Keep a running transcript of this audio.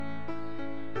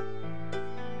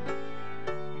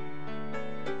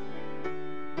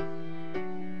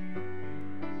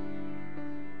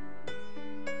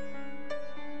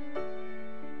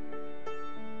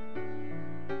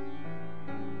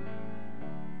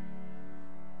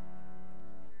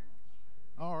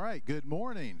right, good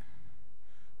morning.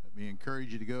 Let me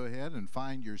encourage you to go ahead and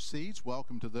find your seats.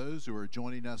 Welcome to those who are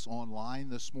joining us online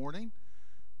this morning.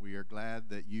 We are glad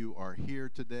that you are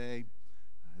here today.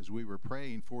 As we were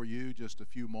praying for you just a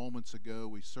few moments ago,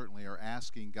 we certainly are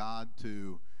asking God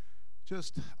to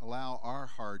just allow our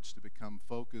hearts to become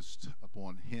focused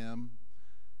upon Him,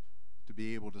 to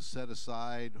be able to set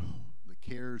aside the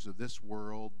cares of this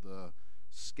world, the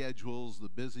schedules, the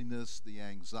busyness, the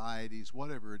anxieties,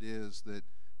 whatever it is that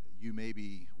you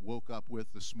maybe woke up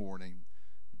with this morning,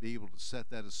 to be able to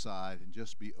set that aside and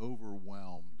just be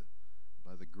overwhelmed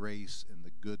by the grace and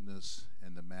the goodness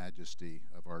and the majesty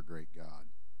of our great God.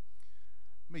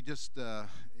 Let me just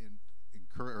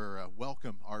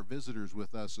welcome our visitors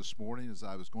with us this morning. As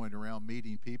I was going around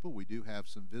meeting people, we do have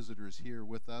some visitors here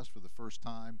with us for the first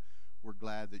time. We're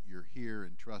glad that you're here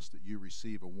and trust that you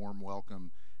receive a warm welcome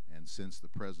and sense the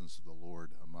presence of the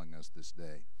Lord among us this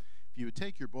day. If you would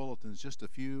take your bulletins, just a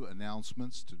few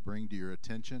announcements to bring to your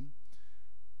attention.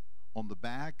 On the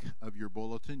back of your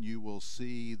bulletin, you will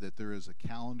see that there is a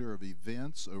calendar of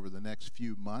events over the next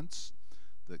few months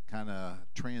that kind of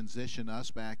transition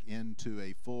us back into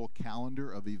a full calendar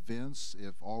of events,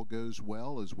 if all goes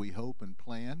well, as we hope and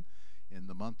plan in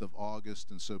the month of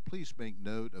August. And so please make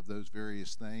note of those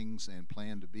various things and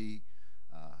plan to be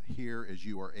here as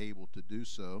you are able to do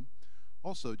so.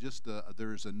 Also, just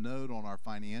there's a note on our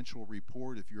financial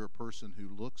report. If you're a person who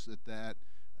looks at that,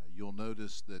 you'll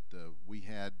notice that we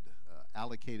had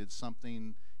allocated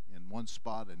something in one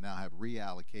spot and now have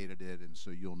reallocated it, and so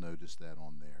you'll notice that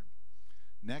on there.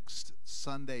 Next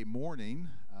Sunday morning,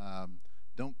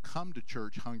 don't come to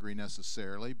church hungry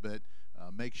necessarily, but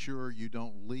make sure you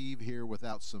don't leave here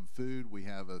without some food. We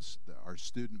have our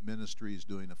student ministry is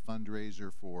doing a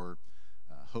fundraiser for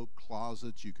Hope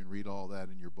Closets. You can read all that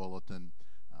in your bulletin.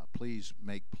 Please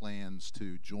make plans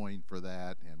to join for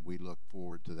that, and we look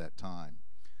forward to that time.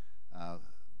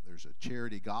 There's a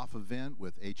charity golf event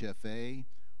with HFA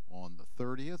on the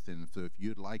 30th, and so if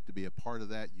you'd like to be a part of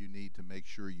that, you need to make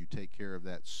sure you take care of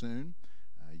that soon.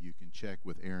 You can check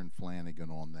with Aaron Flanagan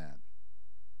on that.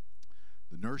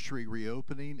 The nursery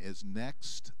reopening is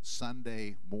next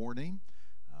Sunday morning.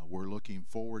 We're looking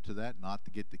forward to that, not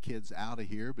to get the kids out of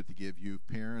here, but to give you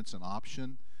parents an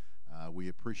option. We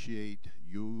appreciate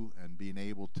you and being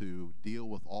able to deal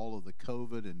with all of the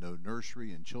COVID and no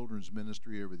nursery and children's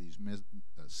ministry over these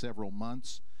several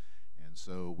months. And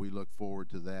so we look forward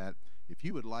to that. If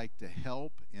you would like to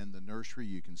help in the nursery,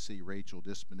 you can see Rachel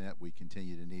Dispinette. We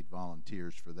continue to need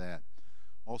volunteers for that.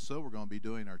 Also, we're going to be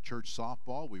doing our church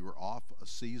softball. We were off a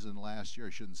season last year.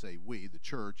 I shouldn't say we, the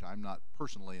church. I'm not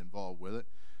personally involved with it.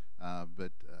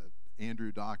 But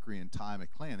Andrew Dockery and Ty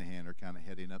McClanahan are kind of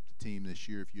heading up the team this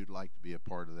year. If you'd like to be a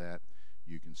part of that,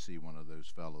 you can see one of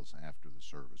those fellows after the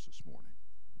service this morning.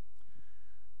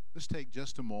 Let's take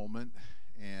just a moment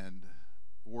and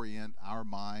orient our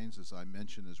minds, as I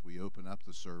mentioned, as we open up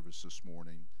the service this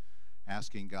morning,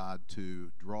 asking God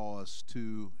to draw us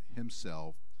to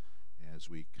Himself as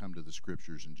we come to the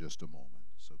Scriptures in just a moment.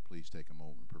 So please take a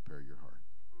moment and prepare your heart.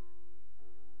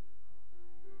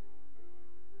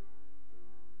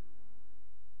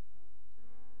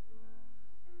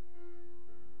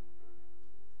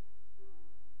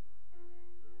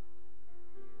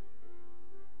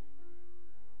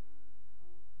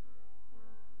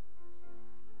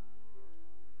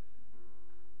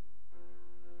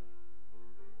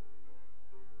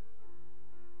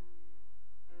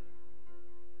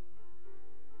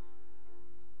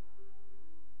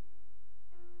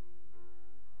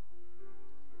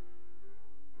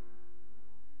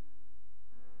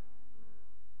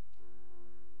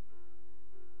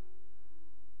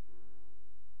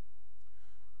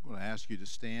 Ask you to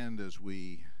stand as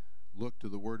we look to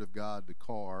the Word of God to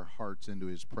call our hearts into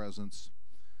His presence.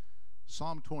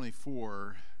 Psalm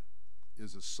 24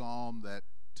 is a psalm that,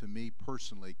 to me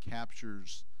personally,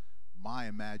 captures my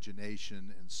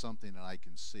imagination and something that I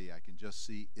can see. I can just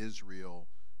see Israel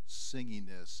singing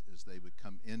this as they would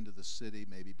come into the city,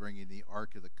 maybe bringing the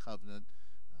Ark of the Covenant,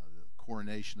 the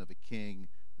coronation of a king.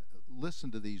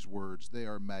 Listen to these words. They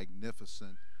are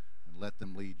magnificent, and let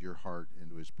them lead your heart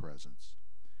into His presence.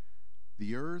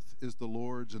 The earth is the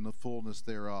Lord's and the fullness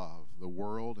thereof, the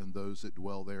world and those that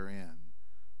dwell therein.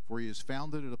 For He has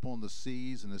founded it upon the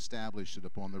seas and established it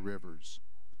upon the rivers.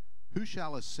 Who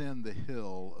shall ascend the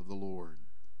hill of the Lord?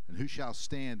 And who shall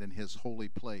stand in His holy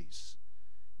place?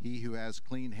 He who has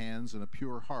clean hands and a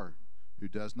pure heart, who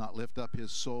does not lift up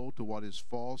his soul to what is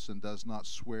false and does not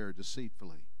swear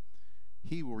deceitfully.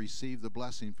 He will receive the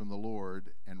blessing from the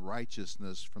Lord and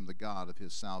righteousness from the God of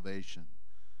his salvation.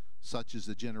 Such is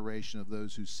the generation of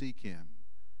those who seek Him,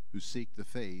 who seek the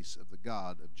face of the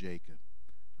God of Jacob.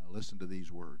 Now listen to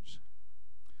these words.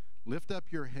 Lift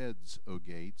up your heads, O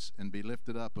gates, and be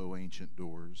lifted up, O ancient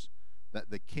doors, that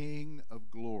the King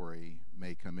of glory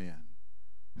may come in.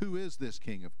 Who is this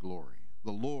King of glory?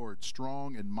 The Lord,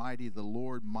 strong and mighty, the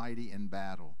Lord mighty in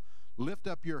battle. Lift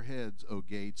up your heads, O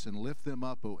gates, and lift them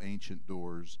up, O ancient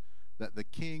doors, that the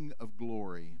King of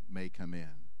glory may come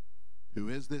in. Who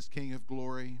is this King of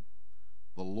glory?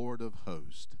 The Lord of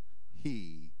hosts.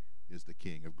 He is the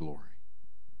King of glory.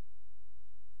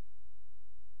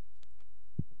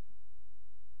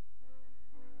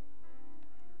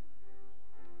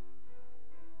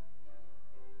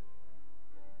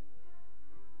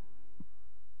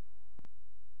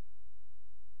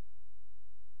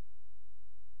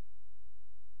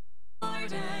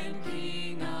 Lord and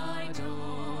King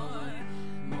adore,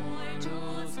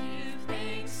 mortals give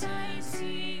thanks and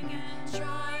sing and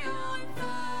triumph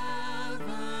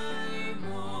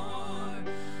evermore.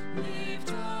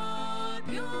 Lift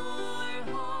up your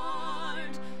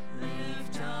heart,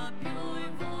 lift up your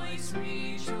voice,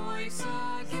 rejoice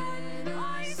again,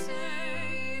 I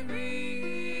say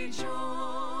rejoice.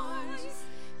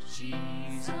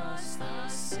 Jesus the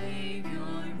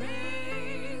Savior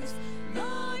reigns,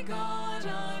 the God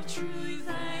of truth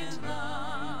and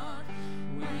love.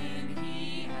 When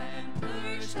he had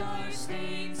purged our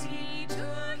stains, he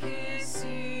took his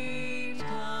seat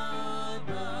above.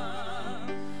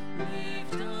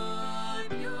 Lift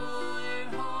up your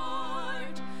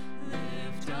heart,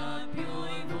 lift up your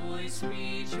voice,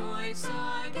 rejoice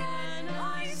again,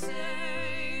 I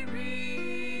say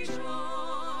rejoice.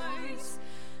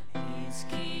 His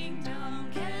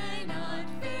kingdom cannot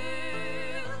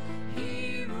fail,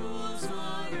 he rules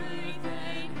on earth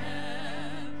and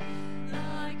heaven.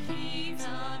 The keys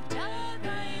of death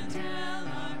and hell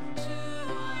are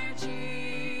to our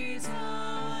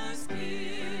Jesus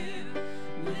give.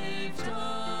 Lift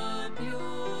up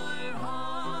your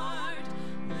heart,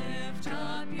 lift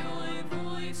up your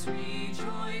voice,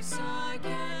 rejoice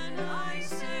again, I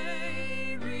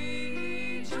say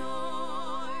rejoice.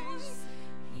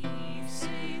 He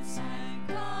sits at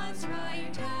God's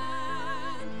right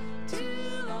hand,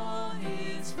 till all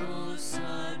his foes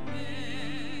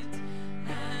submit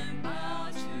and bow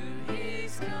to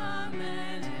his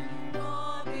command and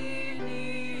fall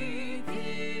beneath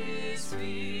his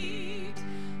feet.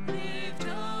 Lift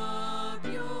up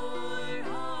your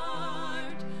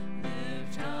heart,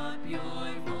 lift up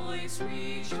your voice,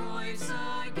 rejoice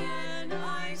again,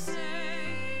 I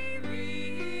say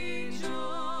rejoice.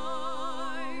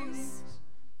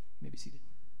 You may be seated.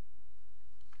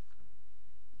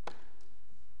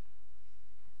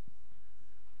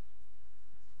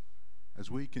 As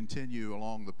we continue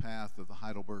along the path of the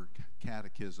Heidelberg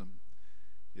Catechism,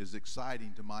 it is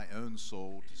exciting to my own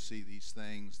soul to see these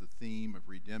things, the theme of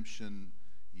redemption,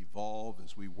 evolve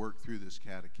as we work through this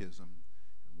catechism.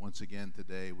 And once again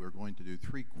today, we're going to do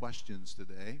 3 questions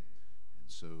today, and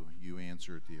so you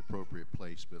answer at the appropriate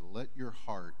place, but let your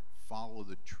heart follow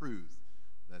the truth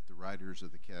that the writers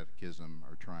of the catechism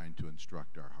are trying to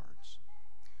instruct our hearts.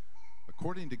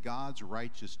 According to God's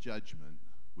righteous judgment,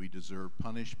 we deserve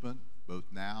punishment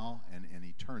both now and in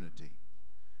eternity.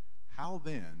 How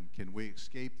then can we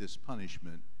escape this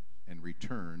punishment and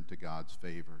return to God's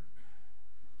favor?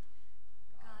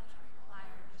 God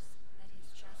requires that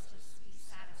his justice be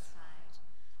satisfied.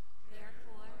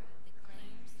 Therefore, the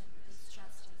claims of this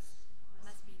justice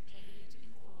must be paid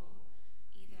in full,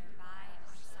 either by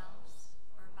ourselves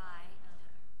or by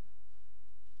another.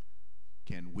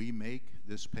 Can we make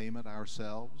this payment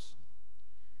ourselves?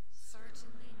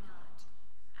 Certainly not.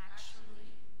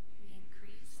 Actually, we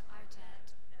increase our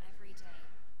debt every day.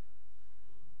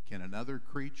 Can another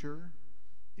creature,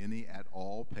 any at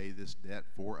all, pay this debt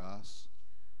for us?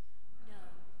 No.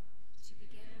 To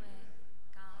begin with,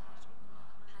 God will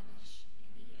not punish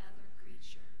any other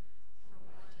creature for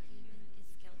what a human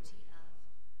is guilty of.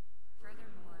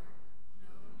 Furthermore,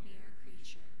 no mere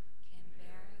creature can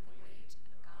bear the weight of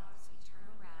God's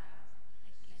eternal wrath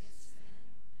against sin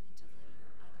and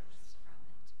deliver others from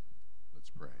it. Let's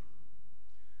pray.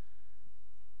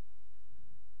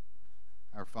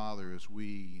 Our Father, as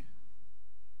we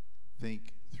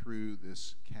think through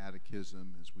this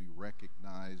catechism, as we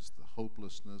recognize the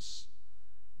hopelessness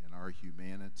in our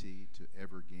humanity to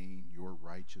ever gain your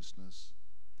righteousness,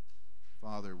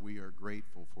 Father, we are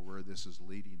grateful for where this is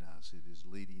leading us. It is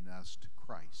leading us to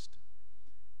Christ.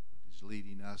 It is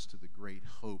leading us to the great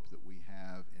hope that we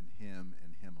have in him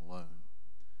and him alone.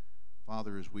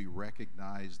 Father, as we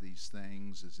recognize these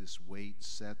things, as this weight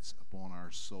sets upon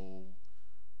our soul,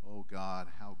 oh God,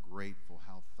 how grateful,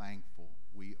 how thankful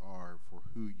we are for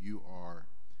who you are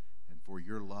for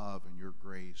your love and your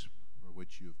grace for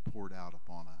which you have poured out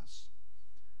upon us.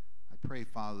 I pray,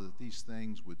 Father, that these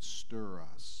things would stir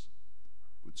us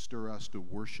to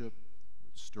worship,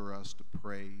 would stir us to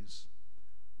praise,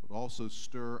 would also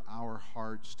stir our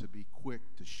hearts to be quick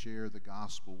to share the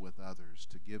gospel with others,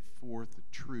 to give forth the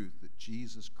truth that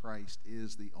Jesus Christ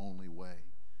is the only way,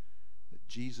 that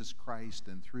Jesus Christ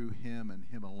and through him and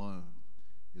him alone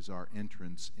is our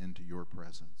entrance into your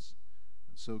presence.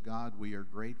 And so, God, we are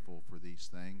grateful for these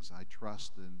things. I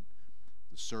trust in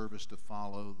the service to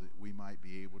follow that we might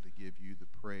be able to give you the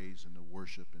praise and the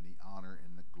worship and the honor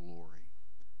and the glory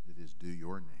that is due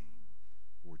your name.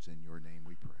 For it's in your name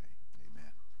we pray.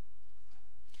 Amen.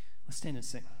 Let's stand and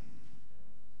sing.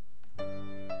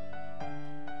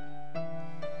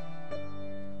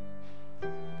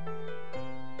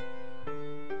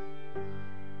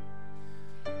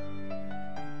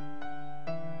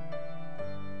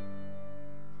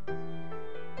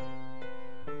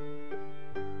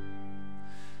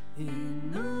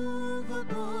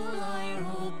 Immovable, our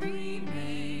hope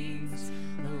remains,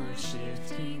 though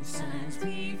shifting sands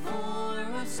before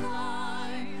us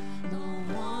lie. The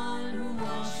one who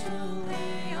washed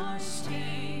away our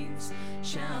stains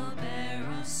shall bear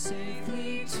us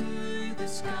safely to the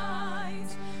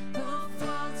skies. The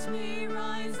floods may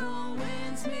rise, the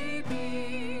winds may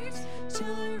beat,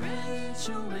 till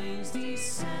torrential waves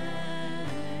descend.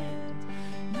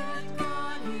 Yet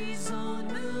God his own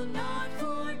will not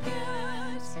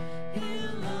forget.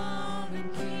 He'll love and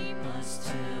keep us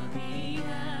till the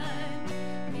end.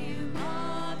 He'll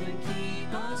love and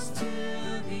keep us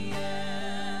till the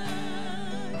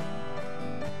end.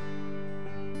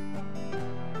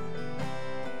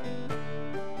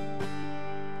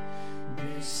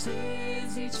 This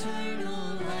is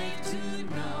eternal life to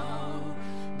know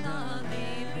the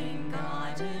living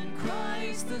God and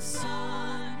Christ the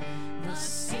Son. The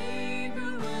Savior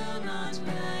will not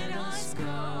let us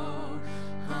go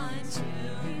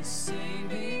until his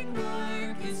saving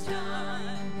work is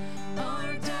done.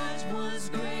 Our debt was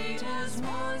great as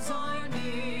was our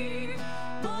need,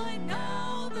 but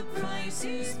now the price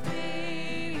is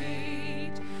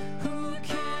paid. Who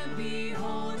can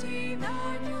behold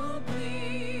Emmanuel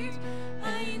bleed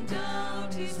and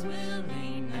doubt his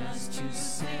willingness to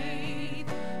save?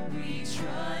 We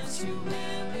trust your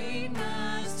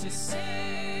willingness to save.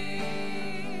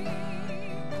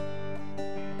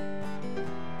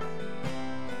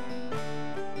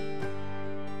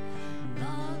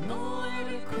 The Lord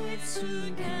acquits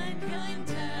who can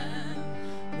condemn,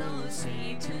 though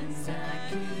Satan's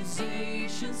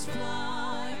accusations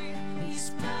fly.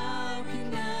 His power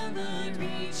can never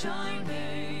reach our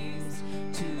names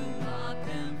to blot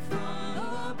them from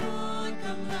the book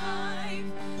of life.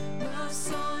 The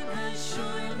Son has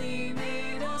surely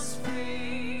made us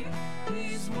free.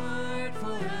 His word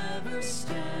forever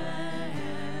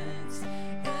stands,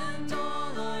 and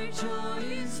all our joy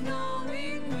is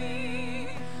knowing we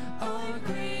are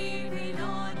graving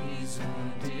on his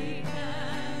wounded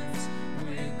hands.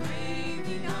 We're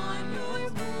graving on your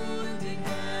wounded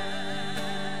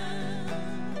hands.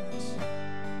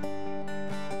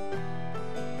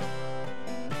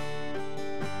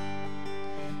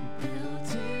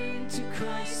 Built into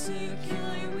Christ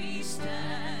secure we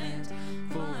stand,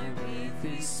 for with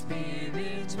his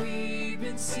Spirit we've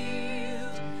been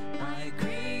sealed. By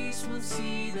grace we'll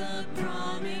see the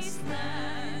promised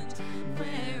land,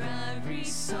 where every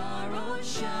sorrow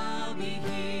shall be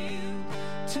healed.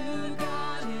 To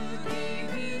God who gave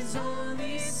his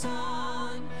only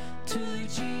Son, to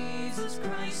Jesus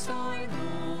Christ our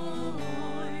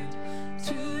Lord,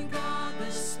 to God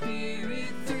the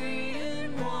Spirit three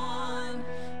in one,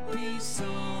 these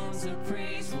songs of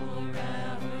praise forevermore.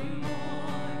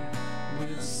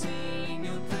 We'll sing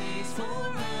your praise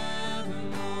forevermore.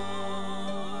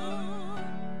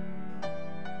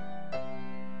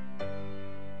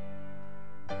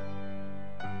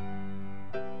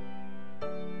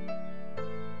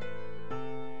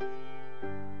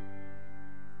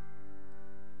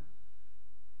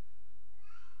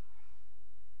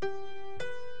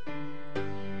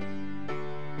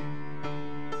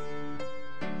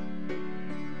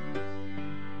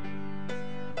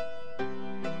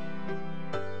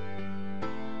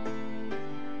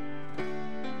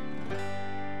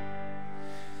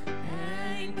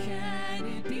 And can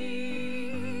it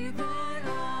be that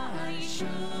I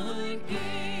should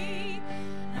gain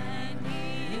an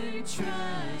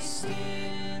interest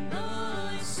in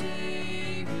the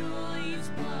Savior's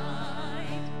blood?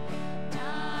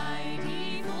 Died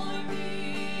he for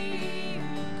me,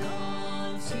 who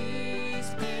caused his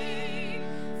pain,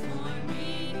 for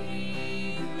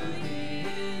me who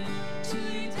lived to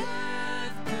die.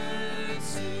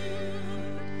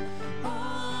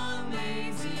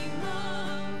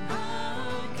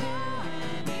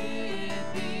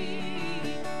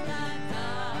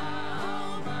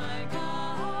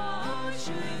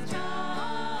 should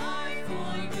die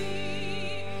for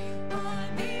me.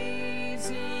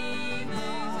 Amazing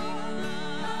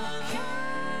love, how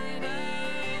can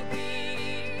it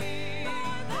be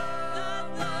that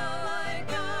love like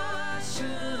God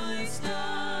should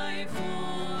die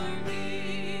for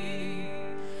me?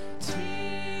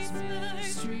 'Tis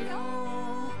mystery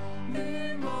all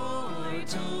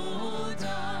immortal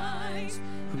dies.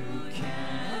 Who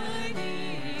can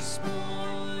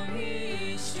explore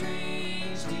His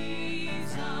strange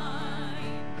design?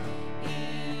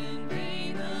 In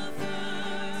vain the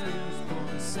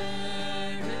firstborn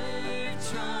seraph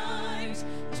tries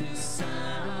to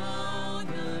sound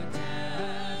the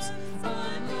depths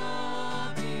of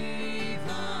love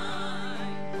divine.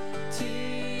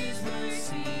 'Tis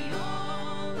mercy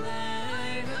all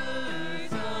that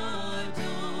earth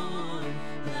adorn,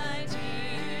 that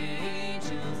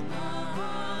angels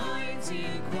might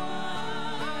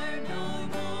inquire no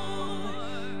more.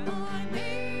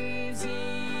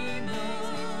 Amazing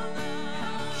love,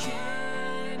 how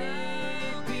can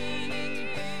it be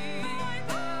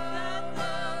that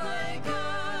love like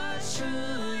God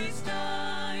should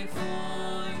die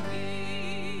for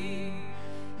me?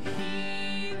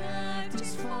 He left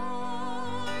His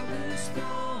Father's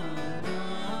throne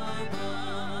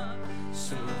above,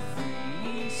 so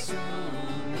free, so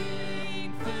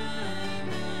infinite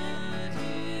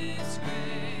His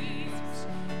grace,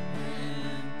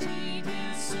 emptied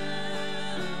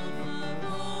Himself of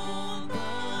all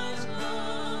but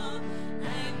love,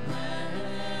 and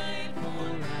bled for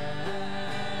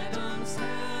Adam's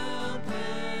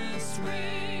helpless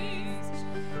race.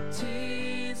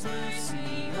 'Tis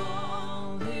mercy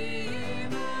all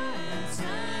immense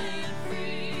and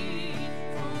free,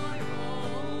 for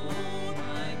all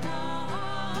by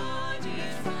God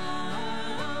it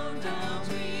found out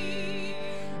we.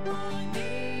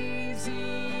 Amazing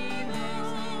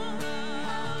love,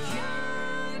 how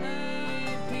can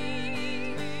it be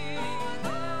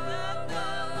that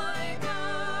love like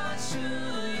God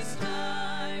should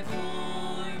die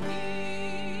for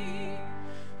me?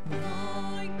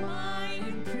 Like mine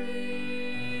in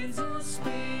prison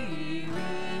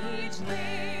spirit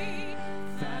lay,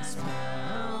 fast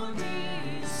bound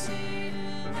in sin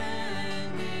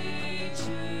and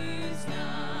nature's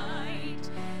night.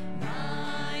 My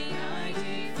eye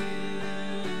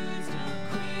diffused a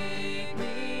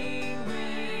quickening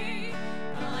ray.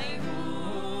 I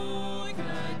woke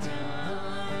the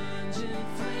dungeon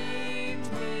flamed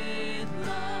with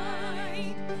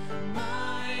light.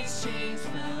 My chains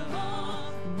fell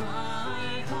off,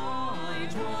 my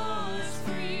heart was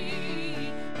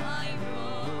free. I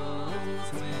rose,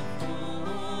 went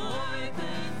forth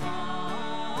and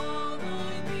followed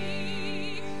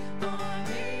Thee.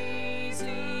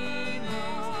 Amazing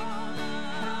love,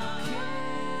 how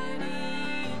can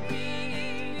it be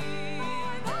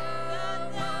that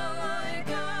love like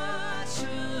God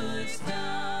should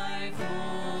die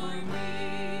for me?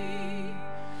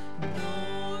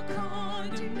 No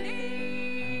condemnation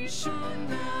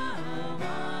now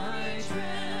I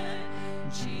dread,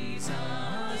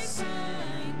 Jesus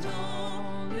and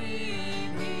only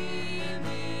Him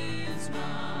is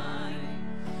mine.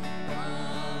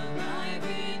 Alive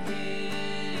in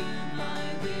Him, my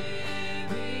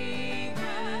living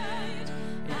bread,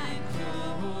 and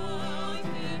clothed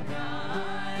in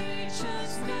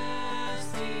righteousness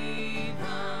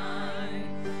divine.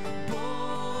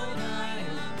 Born I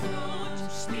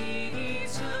approach the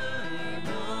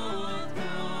eternal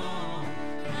throne,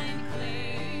 and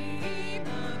claim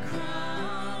the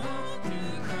crown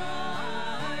through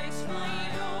Christ my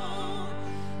own.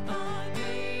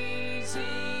 Amazing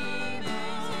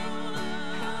love,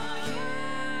 how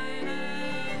can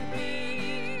it be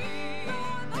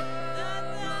that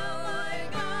love like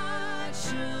God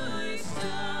should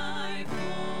die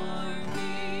for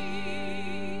me?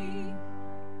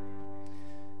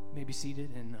 You may be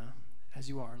seated, and as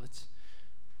you are, let's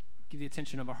give the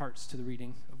attention of our hearts to the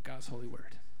reading of God's holy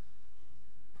word.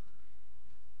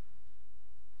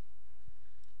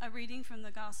 A reading from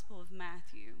the Gospel of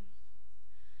Matthew.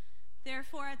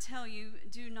 Therefore I tell you,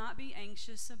 do not be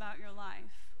anxious about your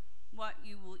life, what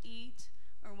you will eat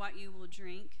or what you will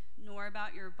drink, nor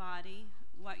about your body,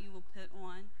 what you will put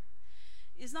on.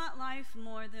 Is not life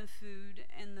more than food,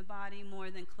 and the body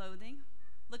more than clothing?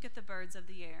 Look at the birds of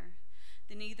the air.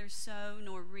 They neither sow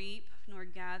nor reap nor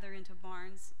gather into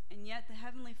barns, and yet the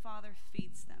Heavenly Father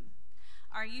feeds them.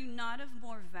 Are you not of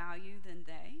more value than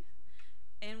they?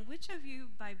 And which of you,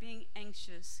 by being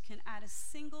anxious, can add a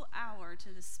single hour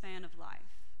to the span of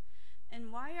life?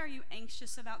 And why are you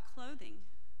anxious about clothing?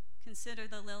 Consider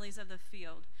the lilies of the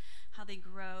field, how they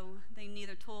grow. They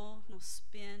neither toil nor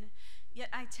spin. Yet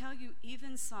I tell you,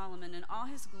 even Solomon in all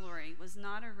his glory was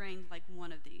not arrayed like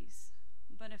one of these.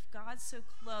 But if God so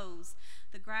clothes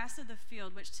the grass of the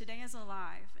field, which today is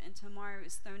alive and tomorrow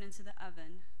is thrown into the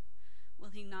oven, will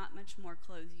he not much more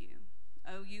clothe you,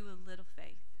 O you of little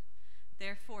faith?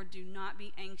 Therefore do not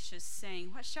be anxious,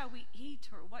 saying, what shall we eat,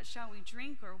 or what shall we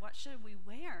drink, or what should we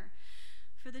wear?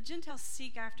 For the Gentiles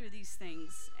seek after these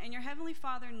things, and your heavenly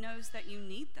Father knows that you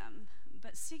need them.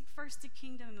 But seek first the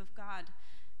kingdom of God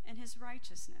and his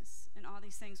righteousness, and all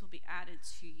these things will be added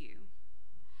to you.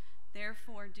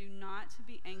 Therefore do not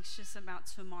be anxious about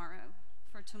tomorrow,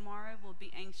 for tomorrow will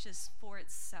be anxious for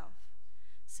itself.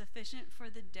 Sufficient for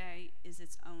the day is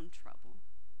its own trouble.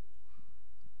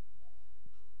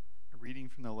 A reading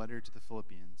from the letter to the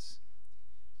Philippians.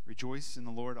 Rejoice in the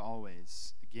Lord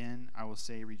always. Again, I will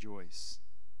say rejoice.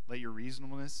 Let your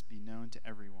reasonableness be known to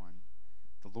everyone.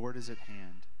 The Lord is at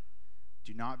hand.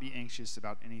 Do not be anxious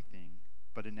about anything,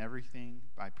 but in everything,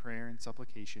 by prayer and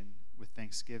supplication, with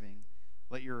thanksgiving,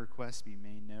 let your requests be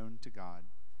made known to God,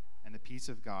 and the peace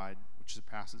of God, which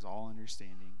surpasses all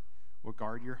understanding, will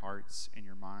guard your hearts and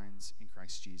your minds in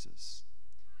Christ Jesus.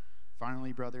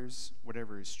 Finally, brothers,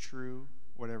 whatever is true,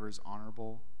 whatever is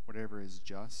honorable, whatever is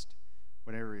just,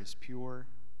 whatever is pure,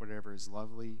 whatever is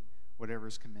lovely, whatever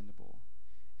is commendable,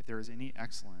 if there is any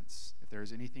excellence, if there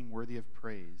is anything worthy of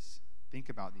praise, think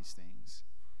about these things.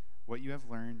 What you have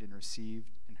learned and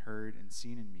received and heard and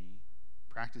seen in me,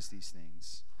 practice these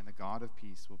things, and the God of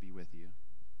peace will be with you.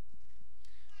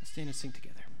 Let's stand and sing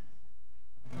together.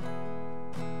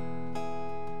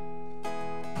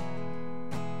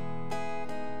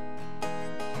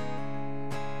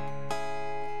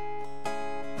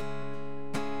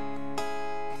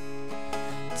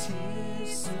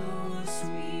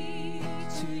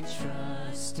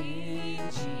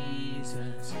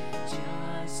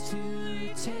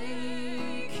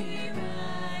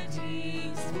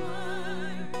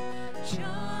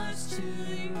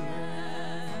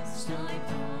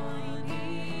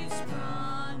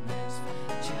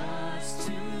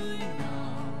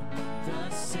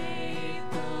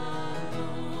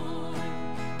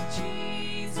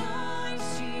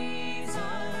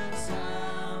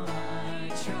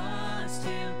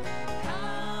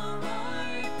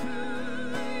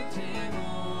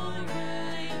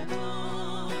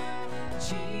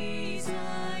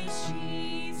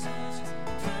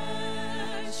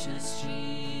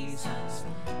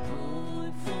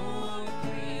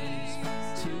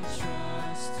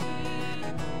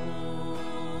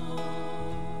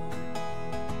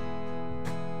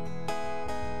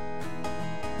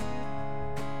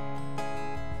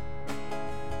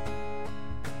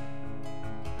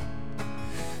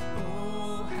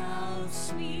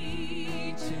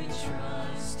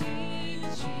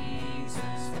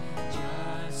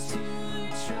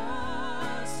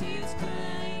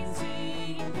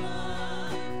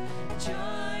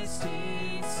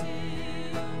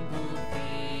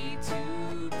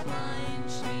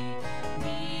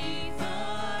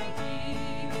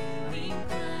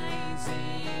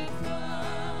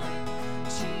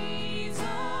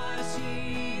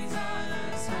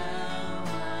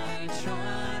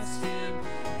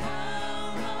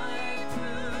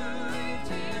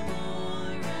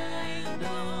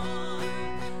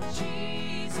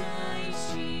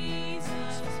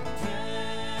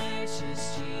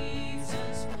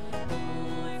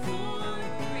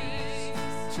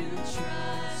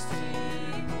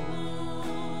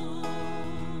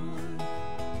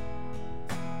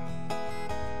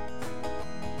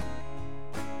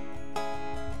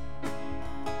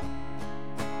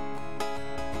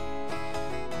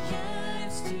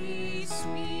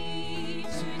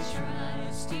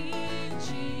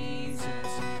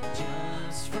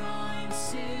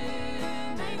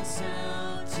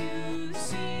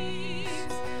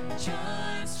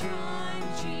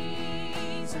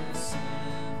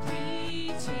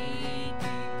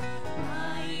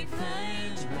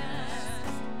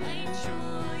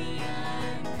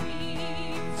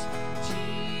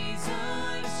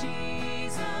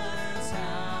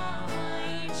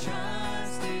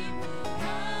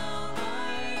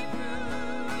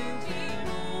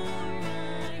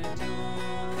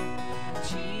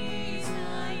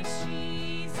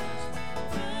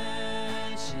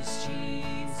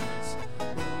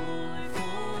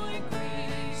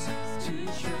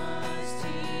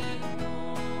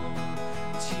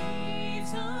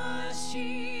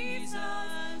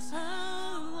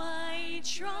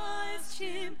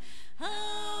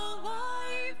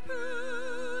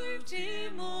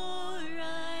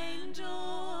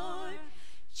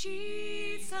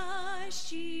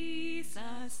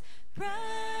 Jesus,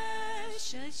 precious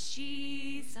precious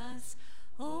Jesus,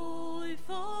 oh,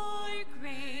 for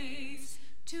grace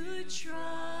to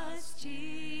trust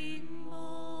in more.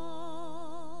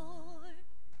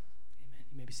 Amen.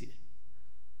 You may be seated.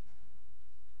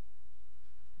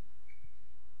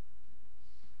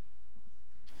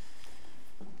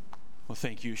 Well,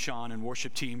 thank you, Sean and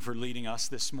worship team, for leading us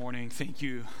this morning. Thank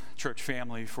you, church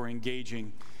family, for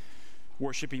engaging,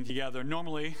 worshiping together.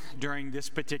 Normally, during this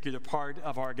particular part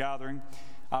of our gathering,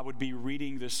 I would be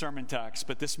reading the sermon text,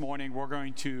 but this morning we're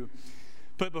going to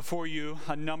put before you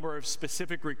a number of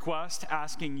specific requests,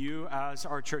 asking you as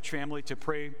our church family to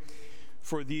pray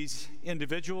for these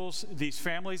individuals, these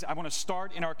families. I want to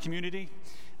start in our community.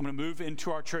 I'm going to move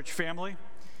into our church family,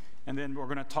 and then we're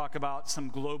going to talk about some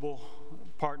global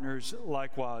partners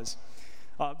likewise.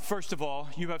 First of all,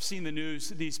 you have seen the news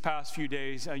these past few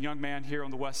days. A young man here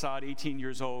on the west side, 18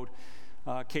 years old,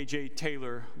 KJ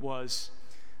Taylor, was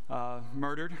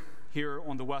murdered here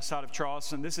on the west side of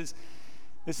Charleston. This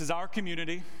is our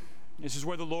community. This is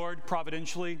where the Lord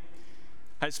providentially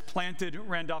has planted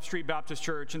Randolph Street Baptist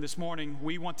Church. And this morning,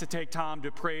 we want to take time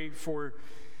to pray for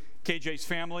KJ's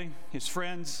family, his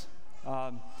friends,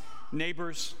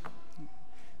 neighbors,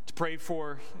 to pray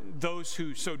for those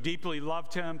who so deeply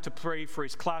loved him, to pray for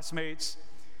his classmates,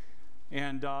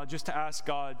 and just to ask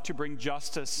God to bring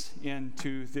justice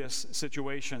into this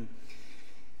situation.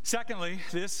 Secondly,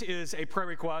 this is a prayer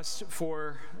request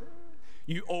for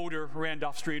you older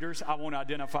Randolph Streeters. I won't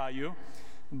identify you,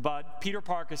 but Peter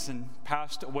Parkinson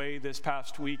passed away this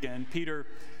past weekend. Peter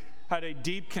had a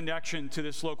deep connection to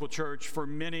this local church for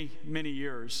many, many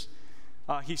years.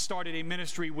 He started a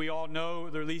ministry we all know,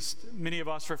 or at least many of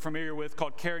us are familiar with,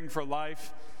 called Caring for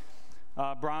Life.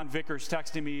 Brian Vickers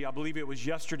texted me, I believe it was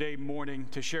yesterday morning,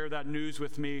 to share that news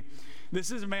with me.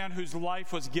 This is a man whose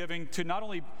life was given to not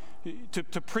only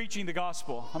to preaching the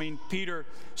gospel. I mean, Peter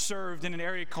served in an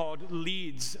area called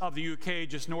Leeds of the UK,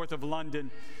 just north of London.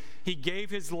 He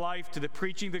gave his life to the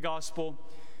preaching the gospel,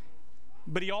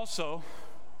 but he also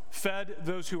fed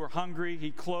those who were hungry.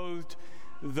 He clothed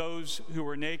those who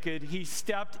were naked. He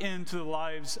stepped into the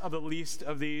lives of the least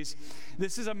of these.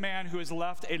 This is a man who has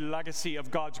left a legacy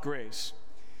of God's grace.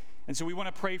 And so we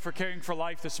want to pray for Caring for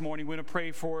Life this morning. We want to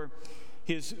pray for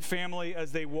his family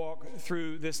as they walk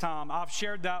through this time. I've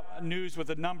shared that news with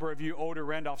a number of you older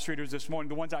Randolph Streeters this morning,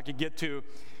 the ones I could get to.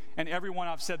 And everyone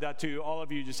I've said that to, all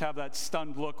of you just have that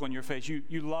stunned look on your face.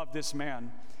 You love this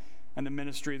man and the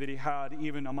ministry that he had,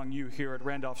 even among you here at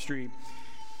Randolph Street.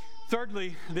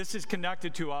 Thirdly, this is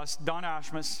connected to us, Don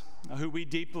Ashmus, who we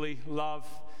deeply love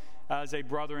as a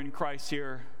brother in Christ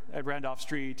here at Randolph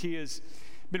Street. He has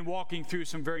been walking through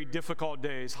some very difficult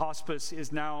days. Hospice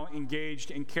is now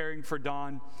engaged in caring for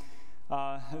Don.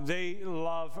 They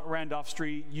love Randolph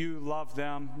Street. You love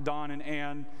them, Don and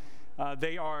Ann.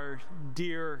 They are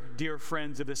dear, dear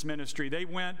friends of this ministry. They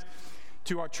went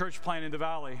to our church plant in the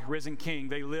valley, Risen King.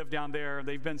 They live down there.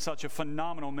 They've been such a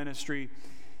phenomenal ministry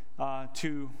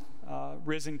to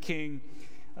Risen King.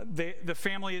 The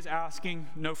family is asking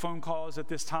no phone calls at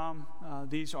this time.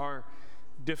 These are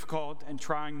difficult and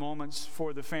trying moments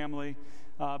for the family.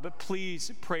 But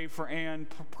please pray for Ann,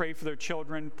 pray for their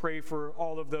children, pray for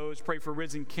all of those, pray for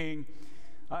Risen King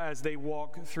as they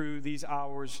walk through these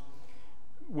hours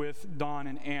with Don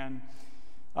and Ann.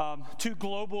 Two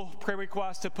global prayer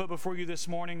requests to put before you this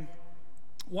morning.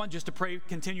 One, just to pray,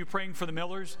 continue praying for the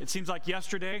Millers. It seems like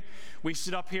yesterday we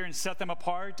stood up here and set them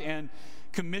apart and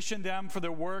commissioned them for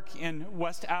their work in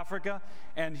West Africa.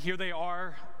 And here they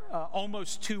are,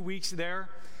 almost 2 weeks there.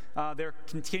 They're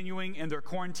continuing in their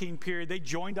quarantine period. They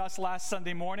joined us last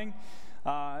Sunday morning,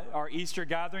 our Easter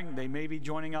gathering. They may be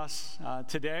joining us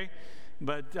today.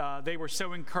 But they were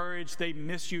so encouraged. They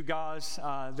miss you guys.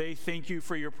 They thank you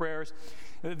for your prayers.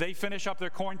 They finish up their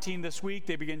quarantine this week.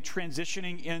 They begin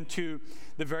transitioning into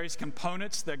the various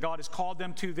components that God has called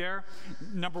them to there.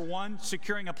 Number one,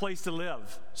 securing a place to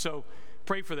live. So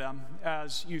pray for them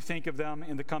as you think of them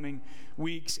in the coming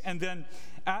weeks. And then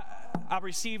I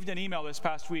received an email this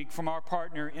past week from our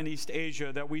partner in East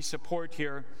Asia that we support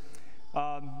here,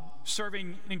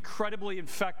 serving incredibly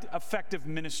effective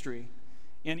ministry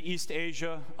in East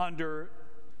Asia under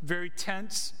very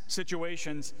tense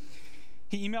situations.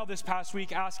 He emailed this past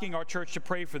week asking our church to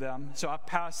pray for them. So I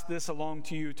passed this along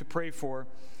to you to pray for.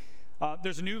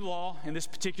 There's a new law in this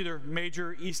particular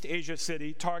major East Asia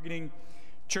city targeting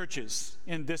churches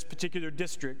in this particular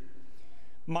district.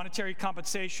 Monetary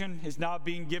compensation is now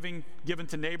being given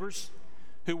to neighbors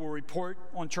who will report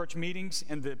on church meetings,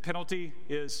 and the penalty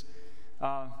is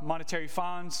monetary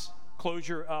fines,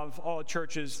 closure of all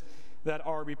churches that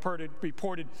are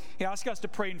reported. He asked us to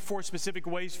pray in 4 specific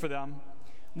ways for them.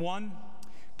 One,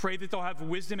 Pray that they'll have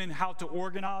wisdom in how to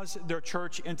organize their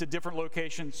church into different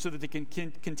locations so that they can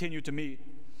continue to meet.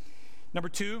 Number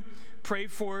 2, pray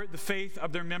for the faith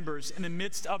of their members in the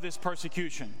midst of this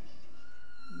persecution,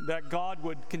 that God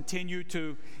would continue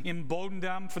to embolden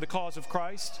them for the cause of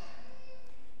Christ.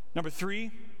 Number 3,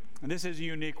 and this is a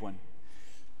unique one,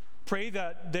 pray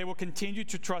that they will continue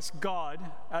to trust God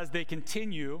as they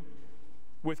continue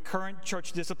with current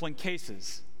church discipline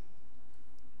cases.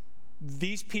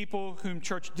 These people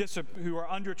who are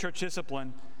under church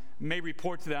discipline may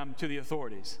report to them to the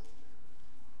authorities.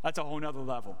 That's a whole nother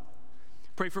level.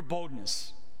 Pray for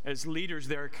boldness as leaders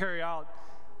there carry out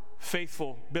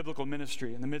faithful biblical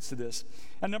ministry in the midst of this.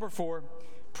 And number 4,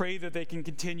 pray that they can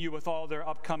continue with all their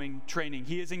upcoming training.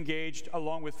 He is engaged,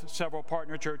 along with several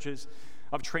partner churches,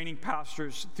 of training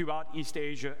pastors throughout East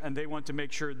Asia, and they want to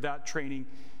make sure that training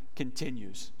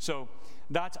continues. So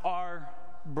that's our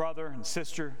brother and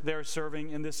sister there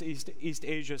serving in this East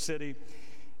Asia city,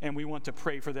 and we want to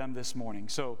pray for them this morning.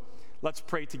 So let's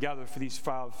pray together for these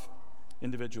 5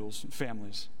 individuals and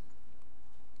families.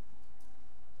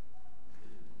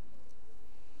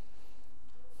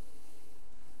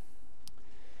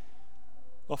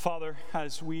 Well, Father,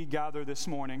 as we gather this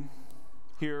morning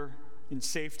here in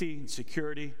safety and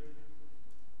security,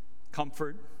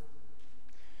 comfort,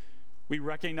 we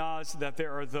recognize that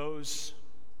there are those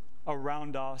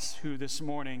around us who this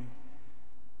morning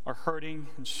are hurting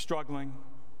and struggling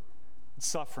and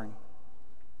suffering.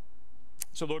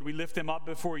 So, Lord, we lift them up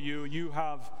before you. You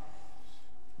have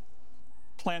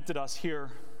planted us here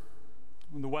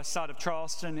on the west side of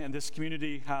Charleston, and this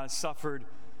community has suffered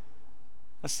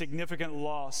a significant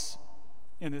loss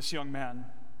in this young man.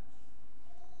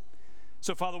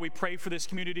 So, Father, we pray for this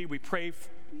community. We pray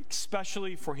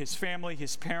especially for his family,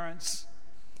 his parents,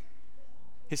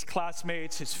 his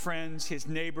classmates, his friends, his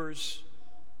neighbors,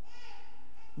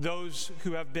 those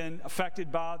who have been affected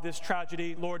by this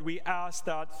tragedy. Lord, we ask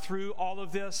that through all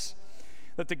of this,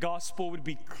 that the gospel would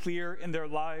be clear in their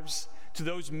lives, to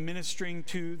those ministering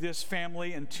to this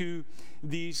family and to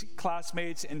these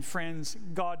classmates and friends.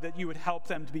 God, that you would help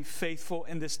them to be faithful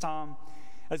in this time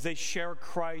as they share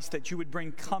Christ, that you would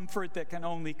bring comfort that can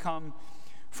only come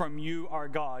from you, our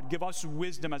God. Give us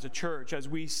wisdom as a church as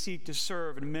we seek to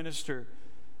serve and minister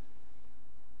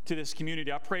to this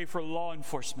community. I pray for law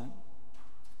enforcement,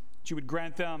 that you would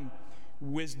grant them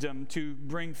wisdom to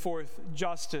bring forth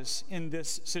justice in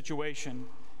this situation,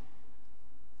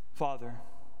 Father.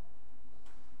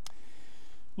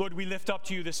 Lord, we lift up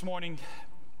to you this morning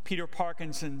Peter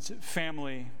Parkinson's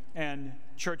family and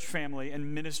church family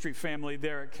and ministry family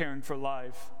there at Caring for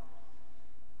Life.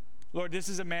 Lord, this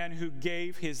is a man who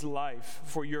gave his life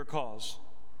for your cause,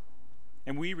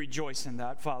 and we rejoice in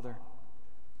that, Father.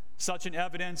 Such an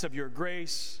evidence of your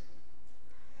grace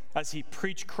as he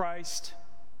preached Christ,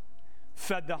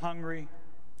 fed the hungry,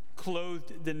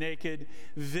 clothed the naked,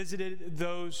 visited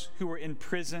those who were in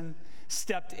prison,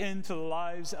 stepped into the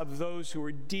lives of those who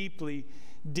were deeply,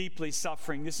 deeply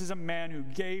suffering. This is a man who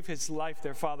gave his life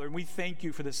there, Father, and we thank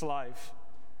you for this life.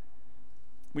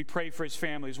 We pray for his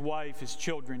family, his wife, his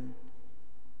children,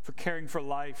 for Caring for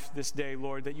Life this day,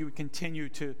 Lord, that you would continue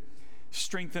to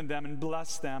strengthen them and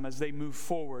bless them as they move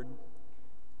forward.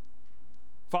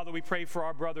 Father, we pray for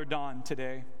our brother Don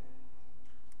today.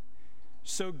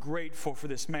 So grateful for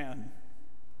this man.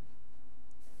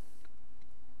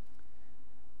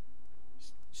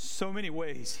 So many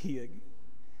ways he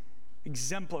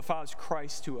exemplifies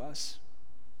Christ to us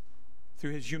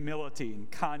through his humility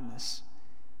and kindness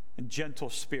and gentle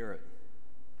spirit.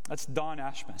 That's Don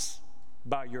Ashmus,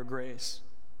 by your grace.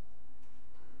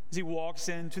 As he walks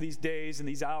into these days and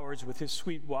these hours with his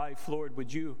sweet wife, Lord,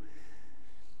 would you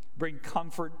bring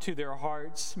comfort to their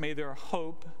hearts? May their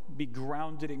hope be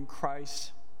grounded in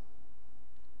Christ.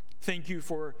 Thank you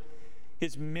for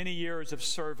his many years of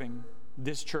serving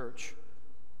this church,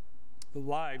 the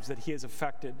lives that he has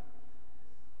affected.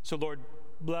 So, Lord,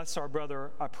 bless our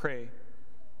brother, I pray.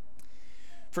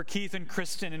 For Keith and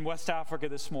Kristen in West Africa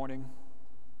this morning,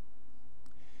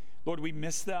 Lord, we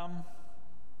miss them.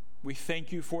 We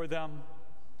thank you for them.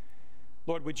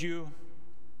 Lord, would you,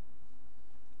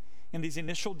 in these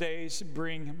initial days,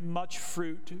 bring much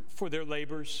fruit for their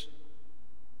labors?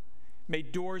 May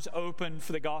doors open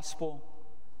for the gospel.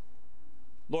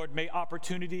 Lord, may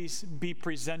opportunities be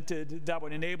presented that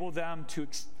would enable them to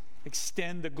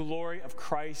extend the glory of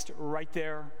Christ right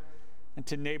there and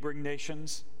to neighboring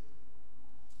nations.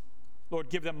 Lord,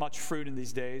 give them much fruit in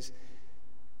these days.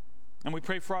 And we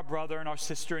pray for our brother and our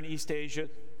sister in East Asia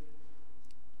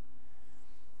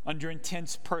under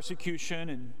intense persecution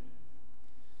and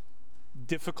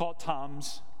difficult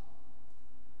times.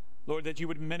 Lord, that you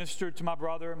would minister to my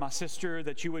brother, my sister,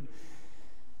 that you would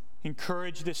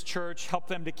encourage this church, help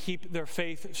them to keep their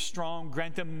faith strong,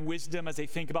 grant them wisdom as they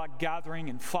think about gathering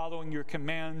and following your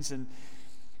commands and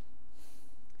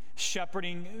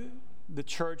shepherding the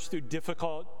church through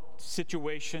difficult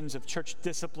situations of church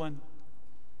discipline.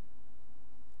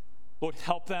 Lord,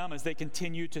 help them as they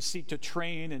continue to seek to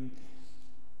train and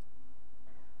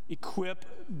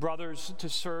equip brothers to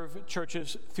serve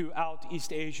churches throughout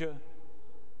East Asia.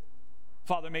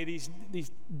 Father, may these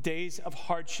days of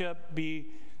hardship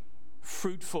be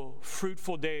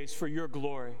fruitful days for your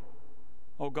glory,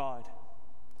 oh God.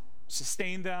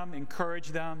 Sustain them, encourage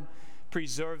them,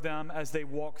 preserve them as they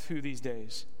walk through these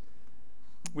days.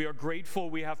 We are grateful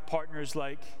we have partners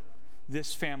like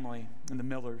this family and the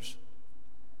Millers.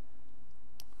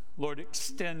 Lord,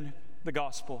 extend the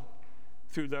gospel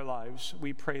through their lives.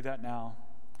 We pray that now.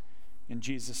 In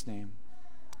Jesus' name,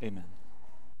 amen.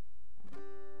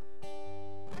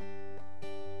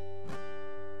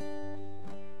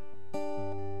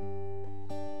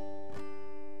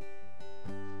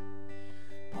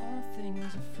 All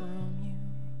things are from you,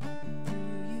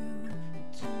 through you,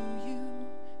 to you,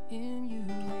 in you.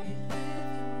 We live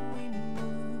and we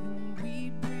move and we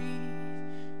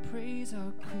breathe. Praise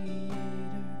our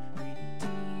Creator,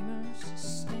 Redeemer,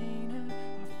 Sustainer,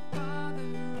 our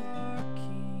Father, our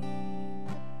King,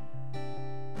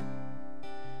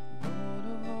 Lord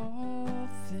of all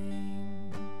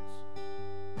things,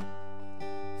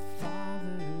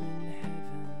 Father in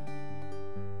heaven.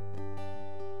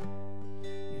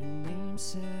 Your name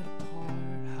set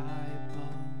apart, high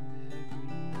above every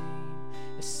name.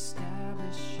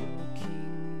 Establish your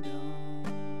kingdom.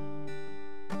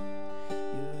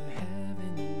 Your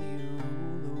heavenly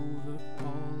rule over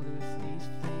all earthly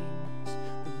things.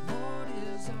 The Lord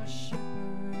is our shepherd.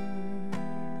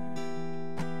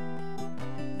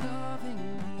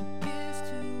 Lovingly gives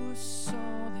to us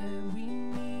all that we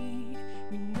need.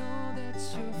 We know that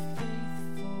you're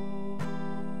faithful.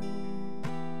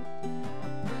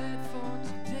 Our bread for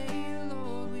today,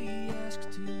 Lord, we ask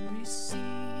to receive.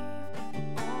 For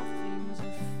all things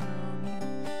are from you,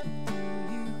 through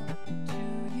you, to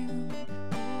you,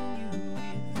 in you. We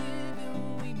live and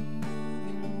we move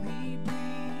and we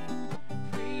breathe.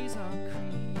 Praise our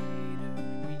Creator,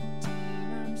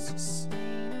 Redeemer,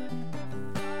 Sustainer,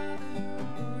 our Father,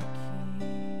 our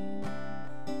King,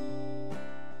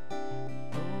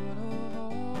 Lord of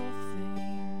all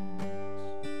things.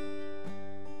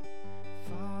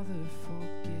 Father,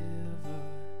 forgive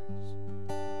us,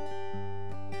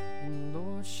 and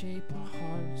Lord, shape our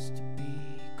hearts to be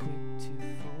quick to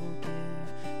forgive.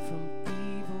 From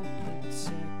evil,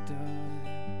 protect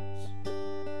us.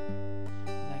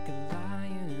 Like a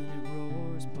lion, it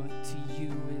roars, but to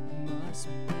you it must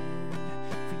bend.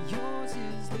 For yours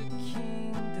is the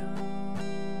kingdom,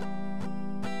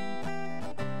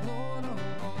 Lord of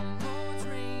all lords,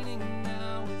 reigning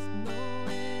now with no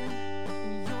end.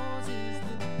 And yours is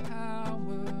the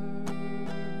power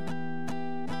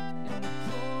and the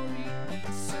glory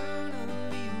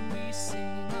eternally. We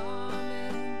sing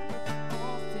amen.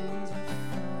 All things are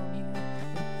from you,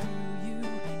 and through you,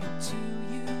 and to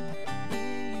you,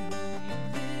 in you. We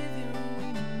live and we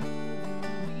move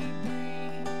and we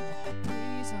breathe.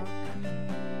 Praise our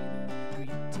Creator,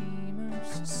 Redeemer,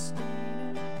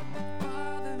 Sustainer, our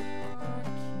Father, our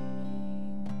King,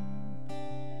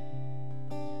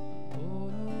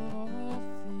 Lord of all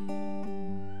things.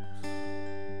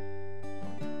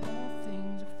 All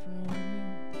things are from you,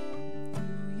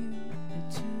 through you, and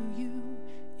to you,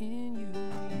 in you.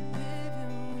 We live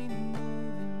and we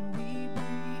move and we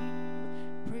breathe.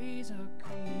 Praise our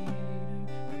Creator,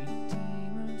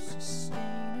 Redeemer,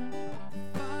 Sustainer, our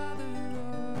Father,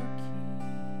 our King,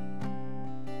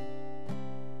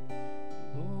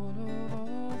 Lord of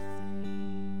all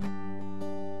things,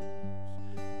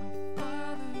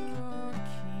 our Father, our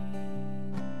King,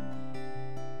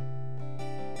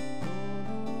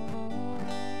 Lord of all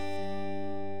things.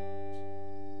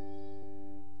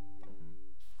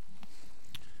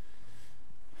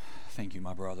 Thank you,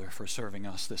 my brother, for serving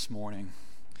us this morning.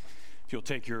 If you'll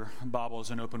take your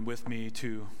Bibles and open with me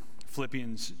to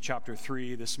Philippians chapter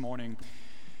 3 this morning,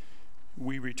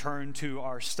 we return to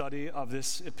our study of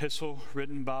this epistle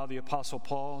written by the Apostle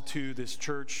Paul to this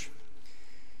church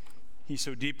he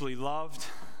so deeply loved,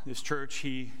 this church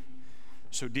he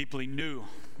so deeply knew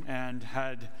and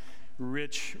had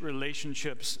rich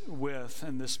relationships with.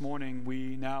 And this morning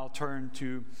we now turn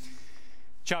to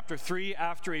chapter 3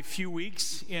 after a few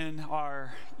weeks in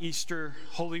our Easter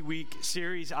Holy Week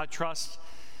series. I trust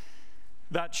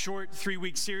that short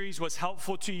 3-week series was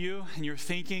helpful to you and you're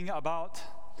thinking about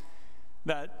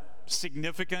that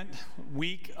significant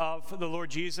week of the Lord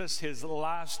Jesus, his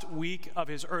last week of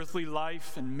his earthly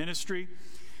life and ministry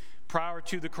prior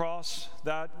to the cross.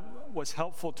 That was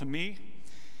helpful to me,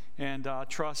 and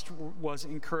trust was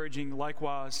encouraging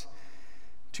likewise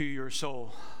to your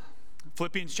soul.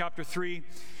 Philippians chapter 3,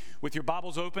 with your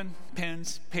Bibles open,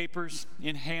 pens, papers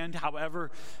in hand,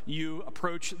 however you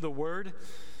approach the Word.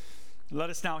 Let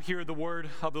us now hear the word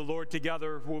of the Lord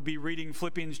together. We'll be reading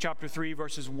Philippians chapter 3,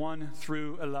 verses 1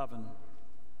 through 11.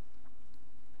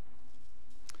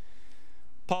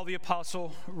 Paul the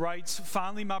Apostle writes,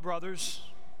 "Finally, my brothers,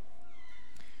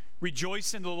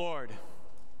 rejoice in the Lord.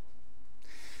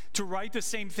 To write the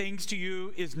same things to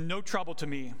you is no trouble to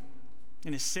me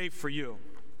and is safe for you.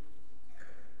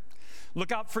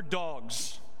 Look out for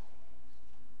dogs.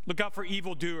 Look out for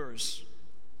evildoers.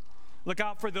 Look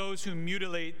out for those who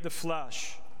mutilate the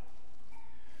flesh.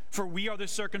 For we are the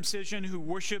circumcision who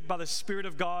worship by the Spirit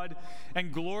of God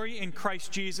and glory in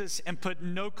Christ Jesus and put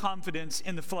no confidence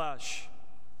in the flesh,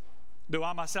 though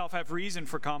I myself have reason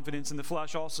for confidence in the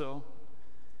flesh also.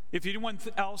 If anyone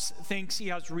else thinks he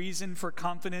has reason for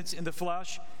confidence in the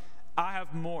flesh, I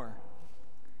have more.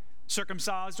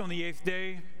 Circumcised on the 8th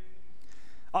day,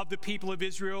 of the people of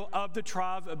Israel, of the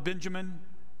tribe of Benjamin,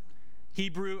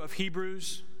 Hebrew of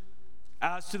Hebrews,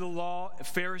 as to the law, a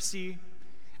Pharisee,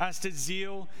 as to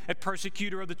zeal, a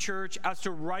persecutor of the church, as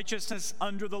to righteousness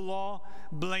under the law,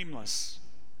 blameless.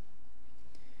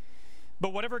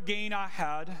 But whatever gain I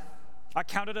had, I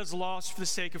counted as loss for the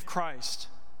sake of Christ.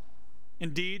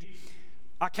 Indeed,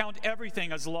 I count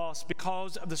everything as loss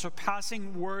because of the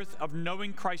surpassing worth of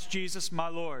knowing Christ Jesus my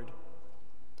Lord.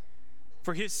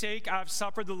 For his sake I have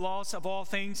suffered the loss of all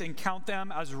things and count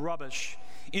them as rubbish,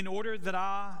 in order that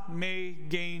I may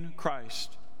gain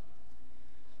Christ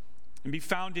and be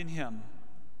found in him,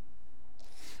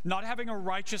 not having a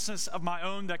righteousness of my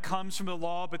own that comes from the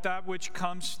law, but that which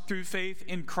comes through faith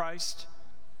in Christ,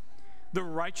 the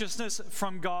righteousness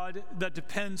from God that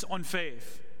depends on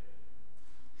faith,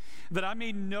 that I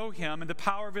may know him and the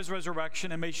power of his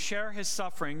resurrection and may share his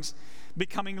sufferings,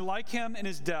 becoming like him in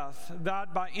his death,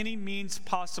 that by any means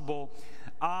possible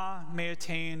I may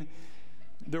attain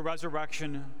the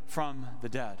resurrection from the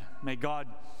dead." May God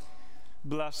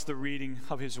bless the reading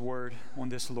of his word on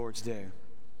this Lord's Day.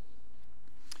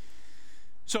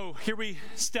 So here we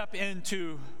step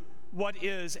into what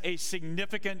is a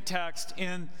significant text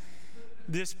in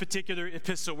this particular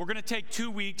epistle. We're going to take 2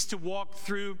 weeks to walk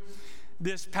through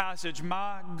this passage.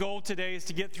 My goal today is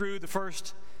to get through the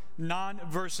first 9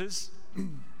 verses,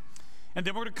 and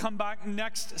then we're going to come back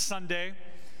next Sunday.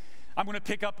 I'm going to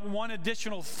pick up one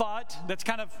additional thought that's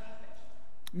kind of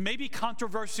maybe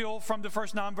controversial from the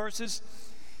first 9 verses,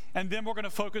 and then we're going to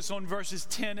focus on verses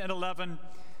 10 and 11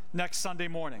 next Sunday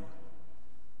morning.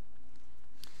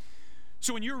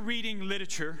 So when you're reading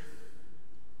literature,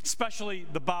 especially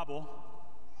the Bible,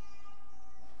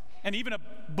 and even a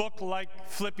book like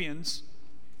Philippians,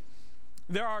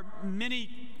 there are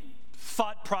many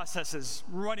thought processes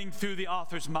running through the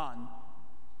author's mind.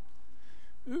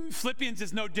 Philippians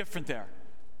is no different there.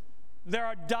 There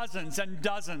are dozens and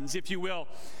dozens, if you will,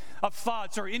 of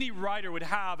thoughts or any writer would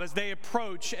have as they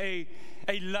approach a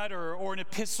letter or an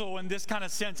epistle in this kind of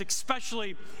sense,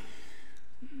 especially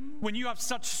when you have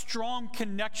such strong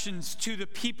connections to the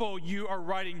people you are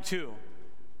writing to.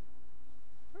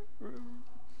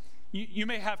 You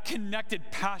may have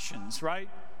connected passions, right?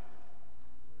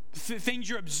 Things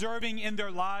you're observing in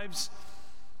their lives,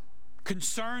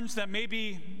 concerns that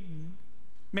may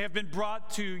have been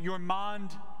brought to your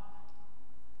mind.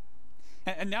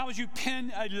 And now as you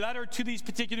pen a letter to these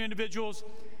particular individuals,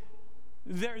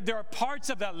 there are parts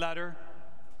of that letter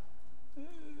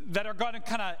that are going to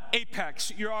kind of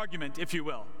apex your argument, if you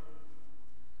will.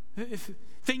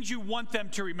 Things you want them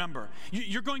to remember.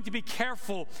 You're going to be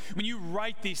careful when you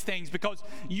write these things because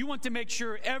you want to make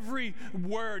sure every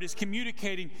word is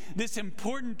communicating this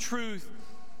important truth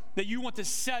that you want to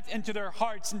set into their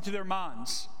hearts, into their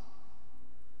minds.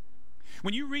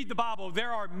 When you read the Bible,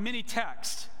 there are many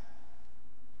texts,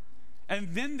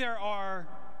 and then there are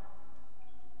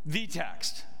the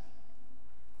text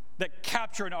that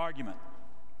capture an argument.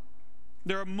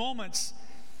 There are moments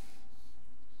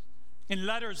in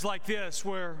letters like this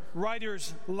where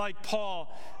writers like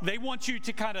Paul, they want you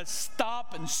to kind of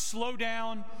stop and slow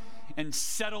down and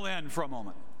settle in for a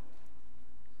moment.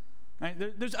 Right?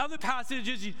 There's other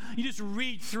passages you just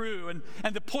read through,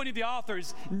 and the point of the author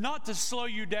is not to slow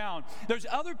you down. There's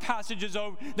other passages,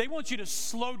 though, they want you to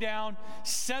slow down,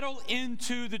 settle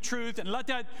into the truth, and let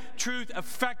that truth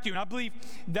affect you. And I believe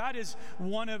that is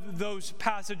one of those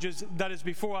passages that is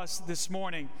before us this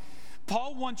morning.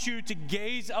 Paul wants you to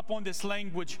gaze upon this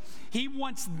language. He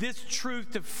wants this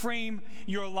truth to frame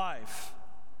your life.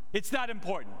 It's that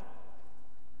important.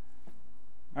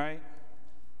 All right?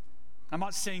 I'm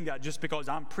not saying that just because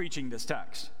I'm preaching this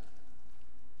text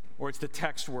or it's the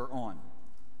text we're on.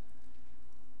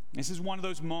 This is one of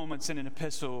those moments in an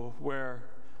epistle where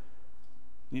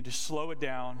you need to slow it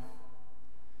down,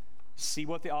 see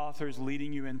what the author is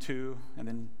leading you into, and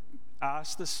then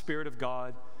ask the Spirit of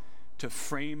God to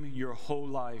frame your whole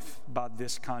life by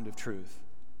this kind of truth.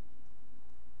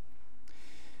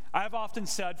 I have often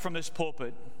said from this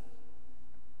pulpit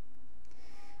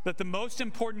that the most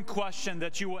important question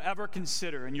that you will ever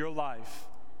consider in your life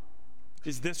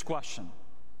is this question: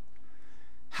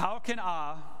 how can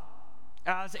I,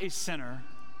 as a sinner,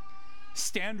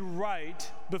 stand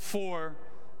right before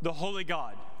the holy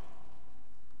God?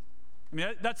 I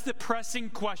mean, that's the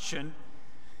pressing question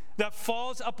that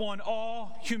falls upon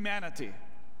all humanity.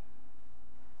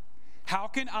 How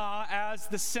can I, as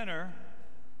the sinner,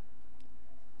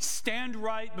 stand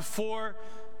right before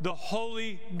the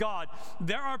holy God?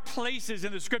 There are places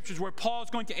in the scriptures where Paul is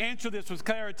going to answer this with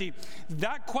clarity.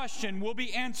 That question will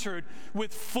be answered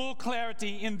with full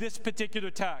clarity in this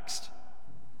particular text.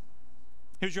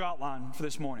 Here's your outline for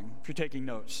this morning, if you're taking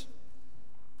notes.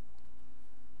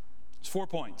 It's 4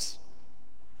 points.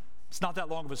 It's not that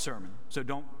long of a sermon, so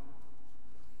don't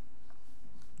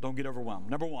get overwhelmed.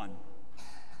 Number 1,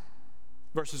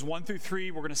 verses 1 through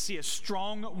 3, we're going to see a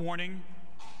strong warning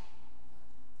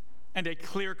and a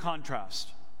clear contrast.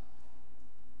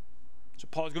 So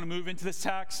Paul's going to move into this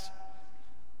text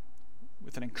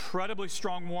with an incredibly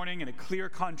strong warning and a clear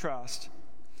contrast.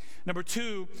 Number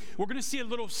 2, we're going to see a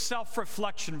little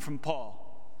self-reflection from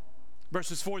Paul,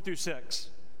 verses 4 through 6.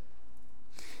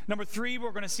 Number 3,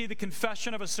 we're going to see the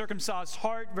confession of a circumcised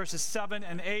heart, verses 7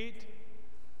 and 8.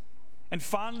 And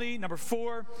finally, number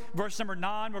 4, verse number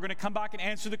 9, we're going to come back and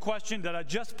answer the question that I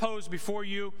just posed before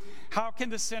you. How can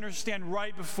the sinner stand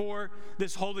right before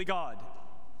this holy God?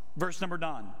 Verse number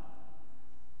 9.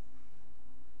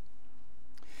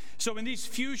 So in these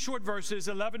few short verses,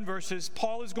 11 verses,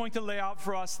 Paul is going to lay out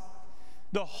for us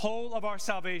the whole of our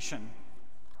salvation.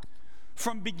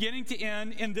 From beginning to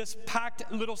end, in this packed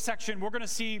little section, we're going to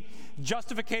see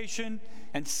justification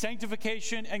and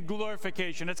sanctification and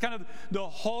glorification. It's kind of the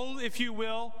whole, if you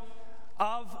will,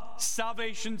 of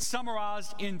salvation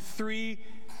summarized in 3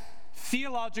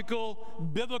 theological,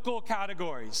 biblical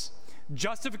categories: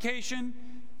 justification,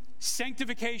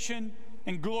 sanctification,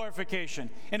 and glorification.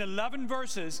 In 11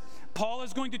 verses, Paul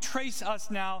is going to trace us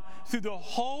now through the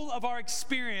whole of our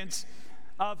experience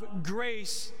of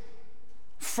grace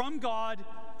from God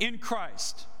in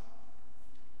Christ.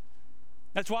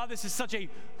 That's why this is such a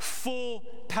full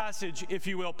passage, if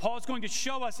you will. Paul's going to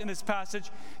show us in this passage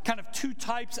kind of 2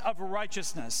 types of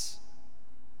righteousness.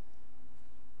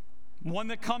 One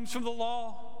that comes from the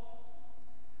law,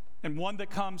 and one that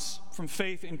comes from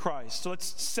faith in Christ. So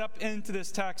let's step into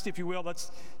this text, if you will.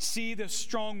 Let's see the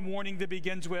strong warning that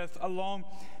begins with, along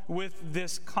with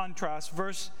this contrast.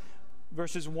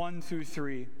 Verses 1 through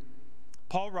 3.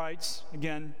 Paul writes,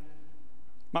 again,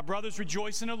 "My brothers,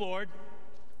 rejoice in the Lord.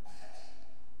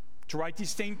 To write these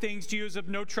same things to you is of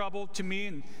no trouble to me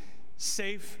and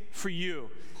safe for you."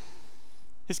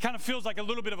 This kind of feels like a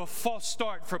little bit of a false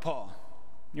start for Paul.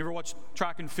 You ever watch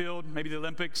track and field, maybe the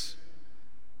Olympics?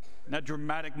 And that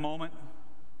dramatic moment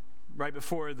right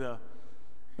before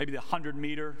maybe the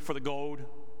 100-meter for the gold.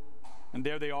 And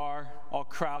there they are, all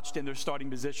crouched in their starting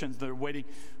positions. They're waiting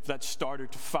for that starter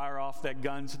to fire off that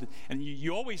gun. And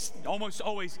you almost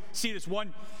always see this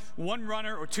one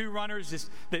runner or 2 runners,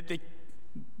 the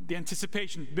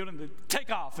anticipation building the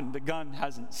takeoff, and the gun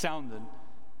hasn't sounded.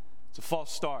 It's a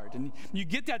false start. And you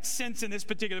get that sense in this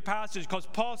particular passage because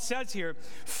Paul says here,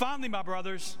 "Finally, my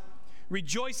brothers,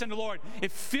 rejoice in the Lord."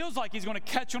 It feels like he's going to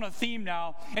catch on a theme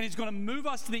now, and he's going to move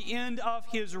us to the end of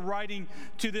his writing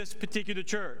to this particular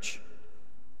church.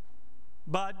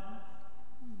 But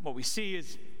what we see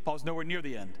is Paul's nowhere near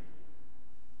the end.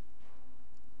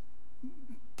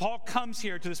 Paul comes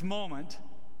here to this moment,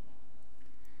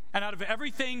 and out of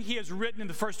everything he has written in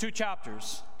the first 2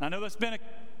 chapters, and I know that's been a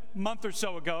month or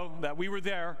so ago that we were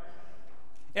there,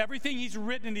 everything he's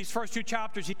written in these first 2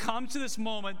 chapters, he comes to this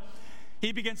moment,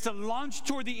 he begins to launch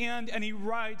toward the end, and he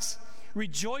writes,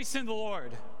 "Rejoice in the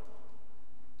Lord."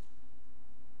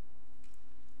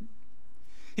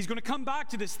 He's going to come back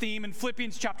to this theme in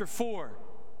Philippians chapter 4.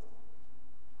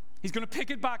 He's going to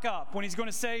pick it back up when he's going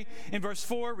to say in verse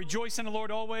 4, "Rejoice in the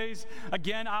Lord always.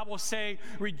 Again, I will say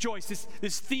rejoice."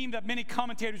 This theme that many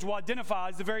commentators will identify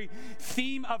as the very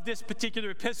theme of this particular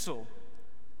epistle.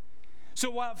 So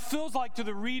while it feels like to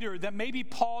the reader that maybe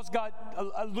Paul's got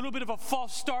a little bit of a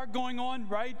false start going on,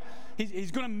 right?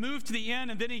 He's going to move to the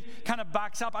end and then he kind of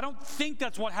backs up. I don't think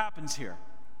that's what happens here.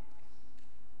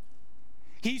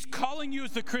 He's calling you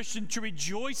as the Christian to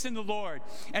rejoice in the Lord.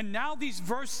 And now these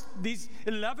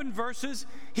 11 verses,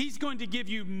 he's going to give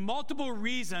you multiple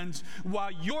reasons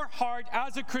why your heart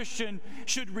as a Christian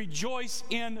should rejoice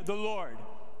in the Lord.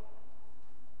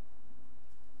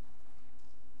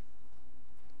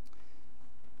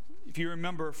 If you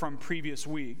remember from previous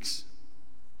weeks,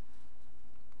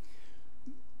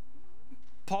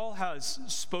 Paul has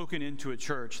spoken into a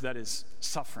church that is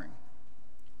suffering.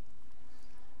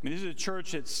 I mean, this is a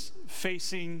church that's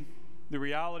facing the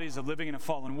realities of living in a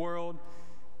fallen world.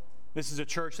 This is a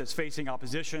church that's facing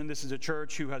opposition. This is a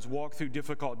church who has walked through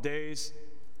difficult days.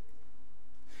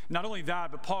 Not only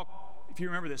that, but Paul, if you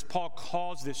remember this, Paul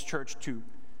calls this church to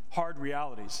hard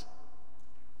realities.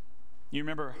 You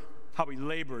remember how he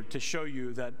labored to show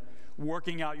you that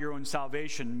working out your own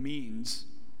salvation means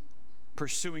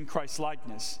pursuing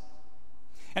Christ-likeness.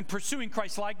 And pursuing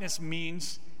Christ-likeness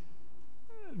means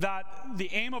that the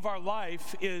aim of our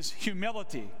life is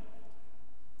humility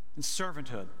and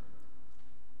servanthood.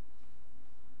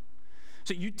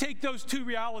 So you take those two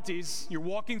realities, you're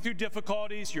walking through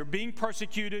difficulties, you're being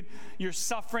persecuted, you're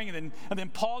suffering, and then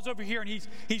Paul's over here and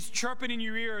he's chirping in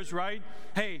your ears, right?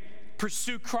 Hey,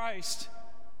 pursue Christ.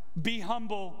 Be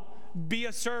humble, be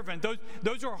a servant.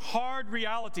 Those are hard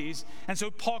realities. And so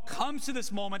Paul comes to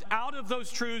this moment out of those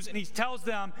truths and he tells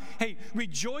them, hey,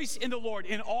 rejoice in the Lord.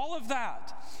 In all of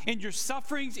that, in your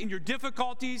sufferings, in your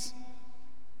difficulties,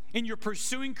 in your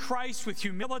pursuing Christ with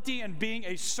humility and being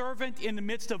a servant in the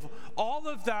midst of all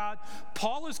of that,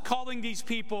 Paul is calling these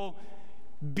people,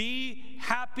 be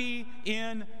happy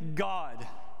in God.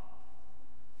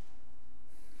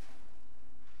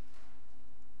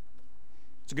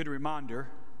 It's a good reminder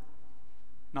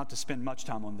not to spend much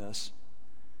time on this,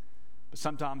 but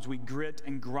sometimes we grit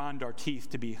and grind our teeth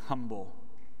to be humble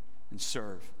and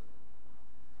serve.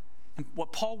 And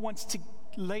what Paul wants to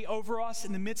lay over us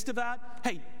in the midst of that,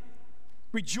 hey,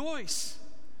 rejoice.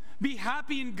 Be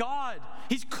happy in God.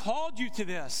 He's called you to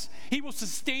this. He will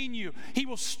sustain you. He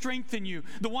will strengthen you.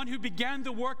 The one who began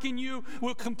the work in you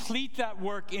will complete that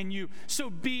work in you. So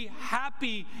be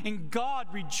happy in God.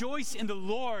 Rejoice in the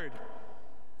Lord.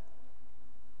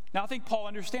 Now, I think Paul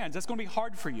understands that's going to be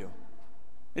hard for you.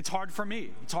 It's hard for me.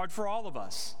 It's hard for all of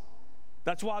us.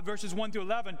 That's why verses 1 through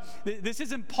 11, this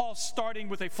isn't Paul starting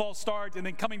with a false start and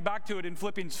then coming back to it in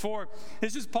Philippians 4.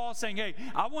 This is Paul saying, hey,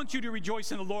 I want you to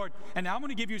rejoice in the Lord, and I'm going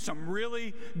to give you some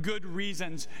really good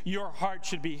reasons your heart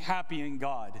should be happy in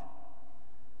God.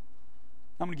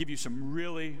 I'm going to give you some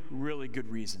really, really good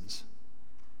reasons.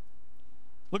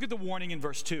 Look at the warning in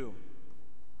verse 2.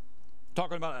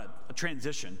 Talking about a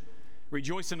transition.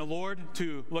 Rejoice in the Lord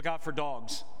to look out for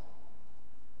dogs.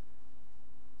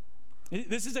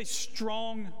 This is a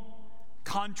strong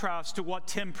contrast to what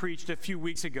Tim preached a few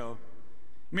weeks ago.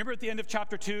 Remember at the end of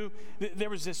chapter 2, there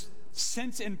was this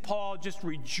sense in Paul just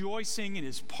rejoicing in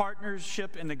his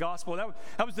partnership in the gospel.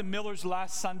 That was the Millers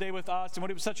last Sunday with us, and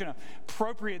what it was such an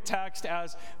appropriate text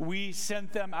as we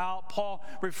sent them out. Paul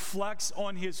reflects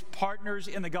on his partners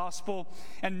in the gospel,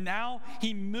 and now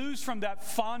he moves from that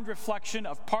fond reflection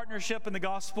of partnership in the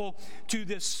gospel to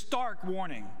this stark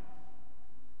warning.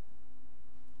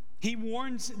 He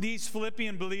warns these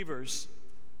Philippian believers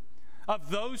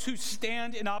of those who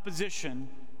stand in opposition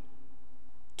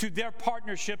to their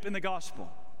partnership in the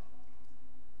gospel.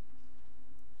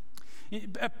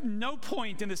 At no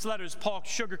point in this letter does Paul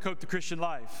sugarcoat the Christian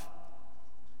life.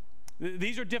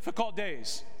 These are difficult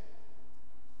days.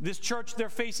 This church, they're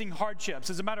facing hardships.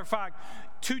 As a matter of fact,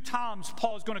 2 times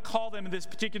Paul is going to call them in this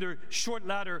particular short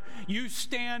letter, you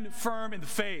stand firm in the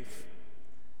faith.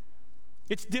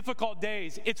 It's difficult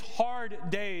days. It's hard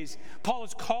days. Paul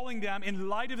is calling them, in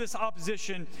light of this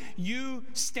opposition, you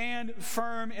stand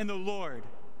firm in the Lord.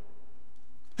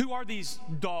 Who are these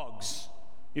dogs,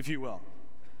 if you will?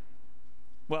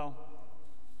 Well,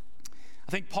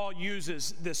 I think Paul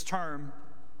uses this term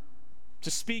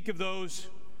to speak of those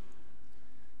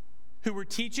who were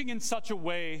teaching in such a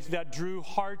way that drew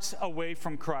hearts away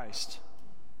from Christ.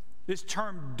 This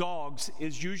term dogs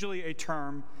is usually a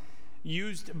term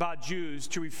used by Jews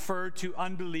to refer to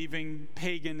unbelieving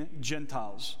pagan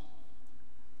Gentiles.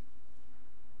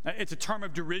 It's a term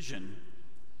of derision,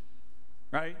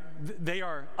 right? They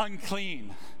are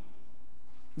unclean.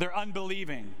 They're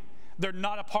unbelieving. They're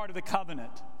not a part of the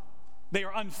covenant. They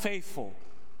are unfaithful.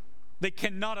 They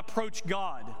cannot approach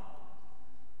God.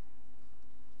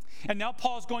 And now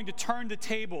Paul's going to turn the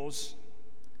tables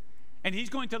And he's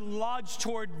going to lodge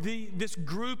toward this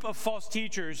group of false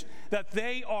teachers that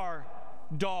they are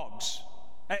dogs.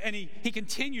 And he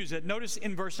continues it. Notice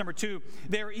in verse number 2,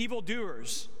 they are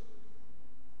evildoers.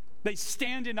 They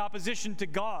stand in opposition to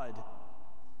God.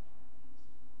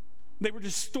 They were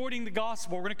distorting the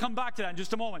gospel. We're going to come back to that in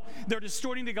just a moment. They're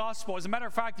distorting the gospel. As a matter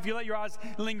of fact, if you let your eyes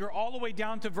linger all the way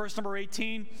down to verse number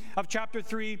 18 of chapter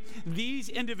 3, these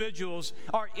individuals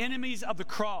are enemies of the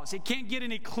cross. It can't get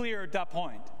any clearer at that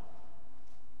point.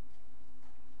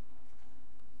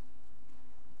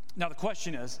 Now the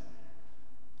question is,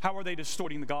 how are they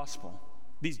distorting the gospel?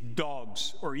 These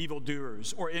dogs or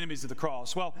evildoers or enemies of the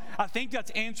cross. Well, I think that's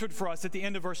answered for us at the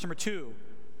end of verse number 2.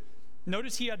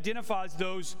 Notice he identifies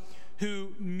those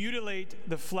who mutilate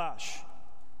the flesh.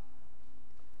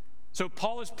 So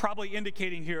Paul is probably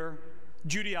indicating here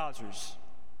Judaizers.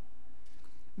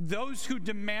 Those who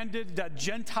demanded that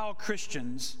Gentile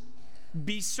Christians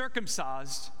be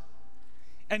circumcised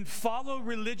and follow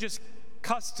religious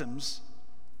customs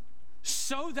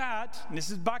so that, and this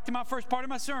is back to my first part of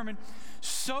my sermon,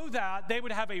 so that they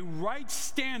would have a right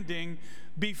standing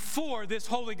before this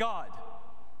holy God.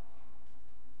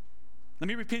 Let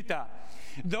me repeat that.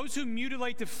 Those who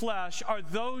mutilate the flesh are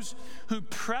those who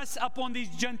press up on these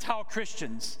Gentile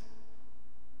Christians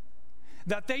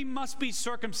that they must be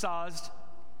circumcised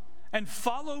and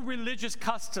follow religious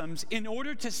customs in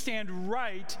order to stand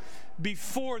right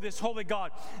before this holy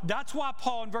God. That's why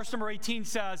Paul in verse number 18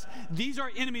 says, these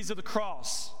are enemies of the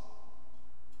cross.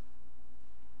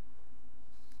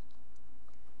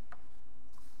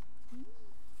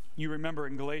 You remember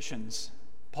in Galatians,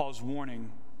 Paul's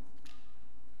warning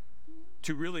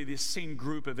to really this same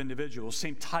group of individuals,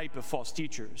 same type of false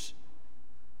teachers.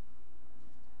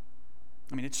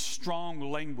 I mean, it's strong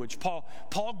language.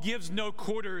 Paul gives no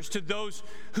quarters to those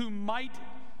who might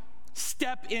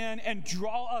step in and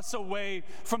draw us away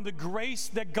from the grace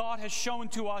that God has shown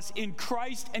to us in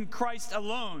Christ and Christ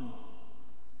alone.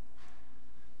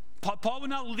 Paul will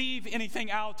not leave anything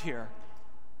out here.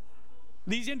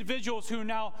 These individuals who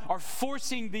now are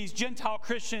forcing these Gentile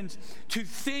Christians to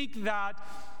think that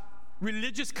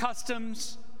religious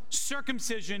customs,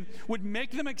 circumcision would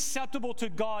make them acceptable to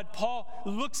God, Paul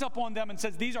looks up on them and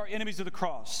says, these are enemies of the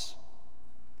cross.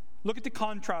 Look at the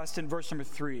contrast in verse number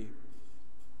 3.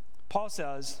 Paul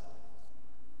says,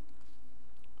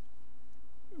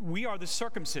 we are the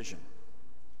circumcision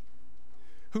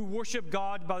who worship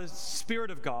God by the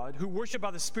Spirit of God, who worship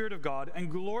by the Spirit of God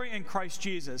and glory in Christ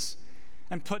Jesus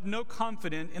and put no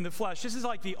confidence in the flesh. This is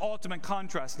like the ultimate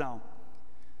contrast now.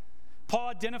 Paul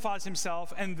identifies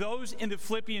himself, and those in the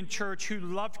Philippian church who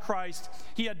loved Christ,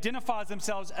 he identifies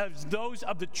themselves as those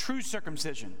of the true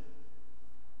circumcision.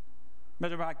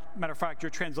 Matter of fact, your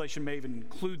translation may even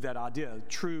include that idea,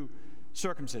 true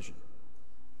circumcision.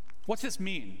 What's this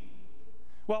mean?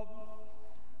 Well,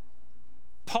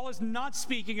 Paul is not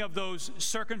speaking of those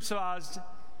circumcised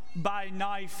by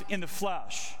knife in the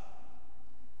flesh.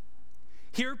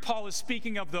 Here, Paul is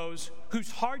speaking of those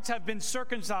whose hearts have been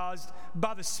circumcised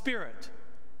by the Spirit.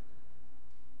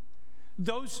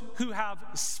 Those who have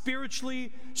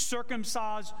spiritually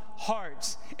circumcised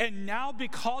hearts. And now,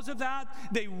 because of that,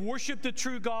 they worship the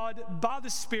true God by the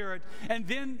Spirit. And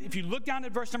then, if you look down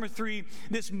at verse number 3,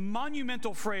 this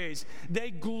monumental phrase,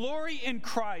 they glory in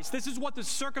Christ. This is what the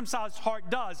circumcised heart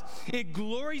does. It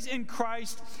glories in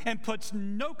Christ and puts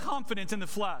no confidence in the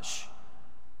flesh.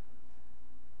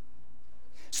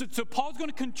 So Paul's going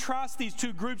to contrast these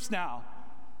two groups now.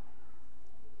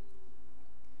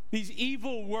 These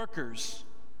evil workers,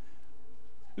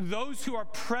 those who are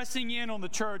pressing in on the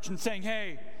church and saying,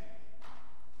 hey,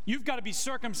 you've got to be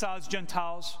circumcised,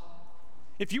 Gentiles.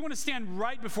 If you want to stand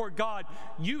right before God,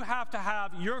 you have to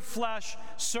have your flesh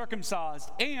circumcised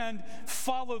and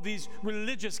follow these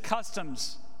religious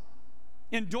customs.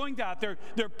 In doing that,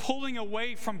 they're pulling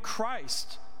away from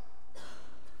Christ.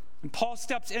 And Paul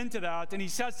steps into that, and he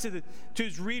says to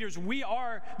his readers, we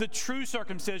are the true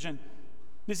circumcision.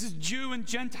 This is Jew and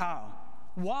Gentile.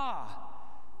 Why?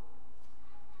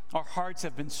 Our hearts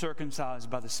have been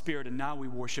circumcised by the Spirit, and now we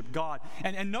worship God.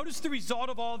 And notice the result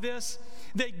of all this.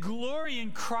 They glory in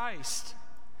Christ.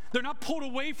 They're not pulled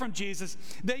away from Jesus.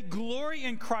 They glory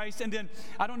in Christ. And then,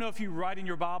 I don't know if you write in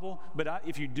your Bible, but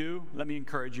if you do, let me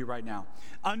encourage you right now.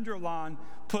 Underline,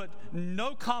 put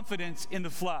no confidence in the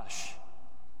flesh.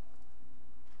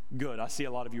 Good. I see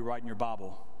a lot of you writing your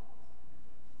Bible.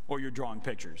 Or you're drawing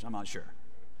pictures. I'm not sure.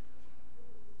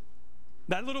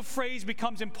 That little phrase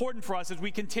becomes important for us as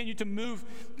we continue to move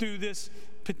through this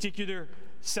particular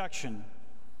section.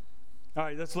 All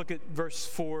right, let's look at verse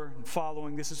 4 and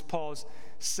following. This is Paul's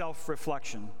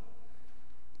self-reflection.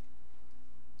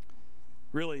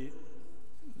 Really,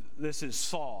 This is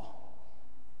Saul,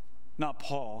 not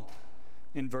Paul,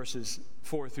 in verses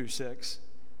 4 through 6.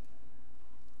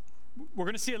 We're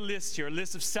going to see a list here, a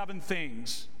list of 7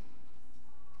 things,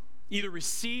 either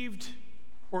received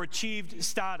or achieved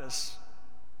status,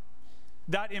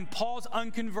 that in Paul's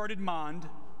unconverted mind,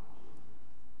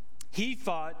 he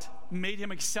thought made him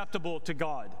acceptable to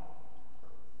God.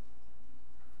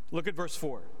 Look at verse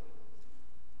 4.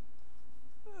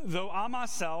 Though I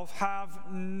myself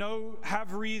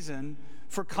have reason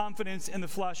for confidence in the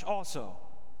flesh also.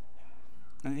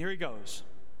 And here he goes.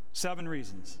 7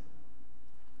 reasons.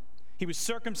 He was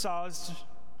circumcised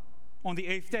on the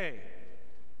 8th day.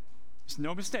 It's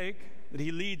no mistake that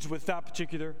he leads with that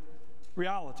particular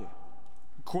reality.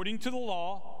 According to the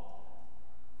law,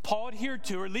 Paul adhered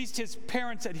to, or at least his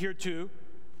parents adhered to,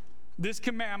 this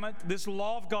commandment, this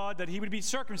law of God, that he would be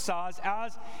circumcised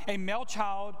as a male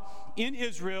child in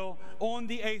Israel on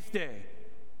the 8th day.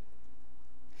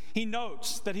 He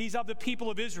notes that he's of the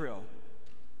people of Israel.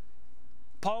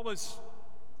 Paul was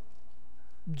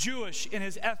Jewish in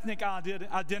his ethnic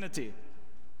identity.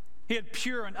 He had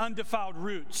pure and undefiled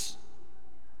roots.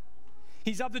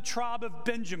 He's of the tribe of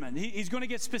Benjamin. He's going to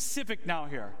get specific now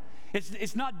here.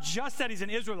 It's not just that he's an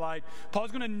Israelite.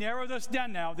 Paul's going to narrow this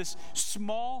down now. This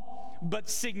small but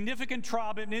significant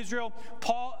tribe in Israel,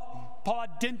 Paul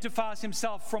identifies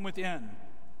himself from within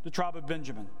the tribe of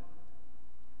Benjamin.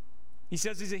 He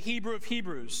says he's a Hebrew of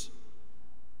Hebrews.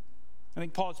 I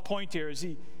think Paul's point here is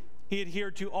he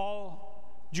adhered to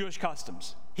all Jewish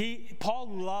customs. Paul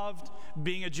loved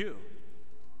being a Jew,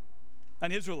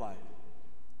 an Israelite.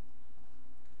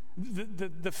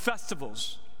 The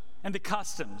festivals and the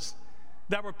customs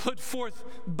that were put forth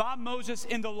by Moses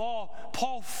in the law,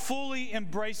 Paul fully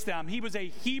embraced them. He was a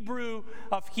Hebrew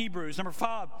of Hebrews. Number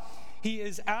 5, he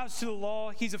is, as to the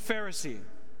law, he's a Pharisee.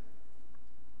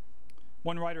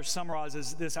 One writer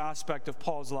summarizes this aspect of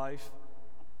Paul's life.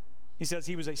 He says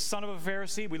he was a son of a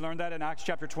Pharisee. We learned that in Acts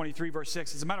chapter 23, verse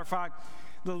 6. As a matter of fact,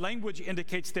 the language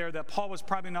indicates there that Paul was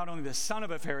probably not only the son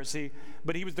of a Pharisee,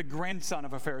 but he was the grandson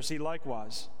of a Pharisee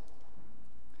likewise.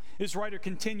 This writer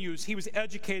continues, he was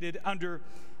educated under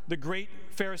the great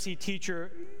Pharisee teacher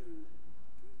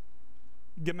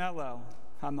Gamaliel.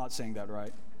 I'm not saying that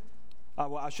right.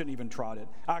 Well, I shouldn't even trot it.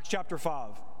 Acts chapter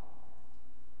 5.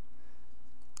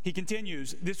 He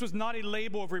continues, this was not a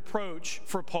label of reproach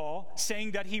for Paul,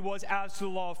 saying that he was as to the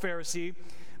law of Pharisee,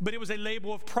 but it was a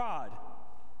label of pride.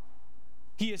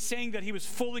 He is saying that he was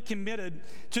fully committed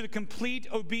to the complete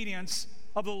obedience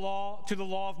of the law, to the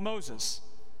law of Moses.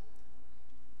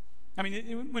 I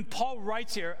mean, when Paul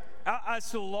writes here, as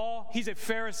to the law, he's a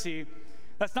Pharisee.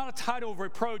 That's not a title of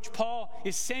reproach. Paul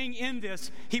is saying in this,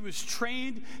 he was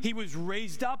trained, he was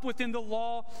raised up within the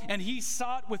law, and he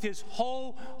sought with his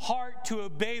whole heart to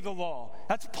obey the law.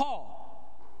 That's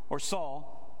Paul, or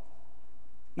Saul.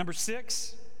 Number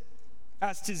 6,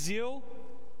 as to zeal,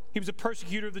 he was a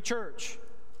persecutor of the church.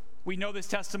 We know this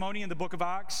testimony in the book of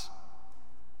Acts.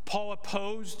 Paul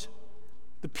opposed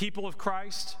the people of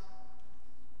Christ.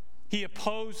 He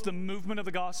opposed the movement of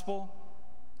the gospel.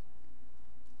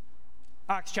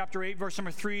 Acts chapter 8, verse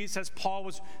number 3 says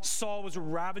Saul was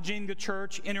ravaging the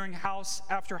church, entering house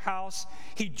after house.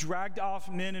 He dragged off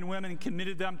men and women and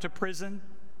committed them to prison.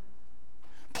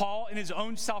 Paul, in his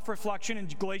own self-reflection in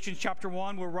Galatians chapter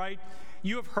 1, will write,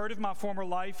 "You have heard of my former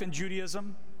life in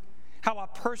Judaism, how I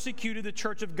persecuted the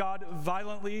church of God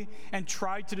violently and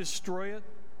tried to destroy it.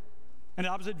 And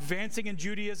I was advancing in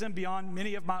Judaism beyond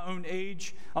many of my own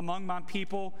age among my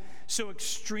people. So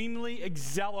extremely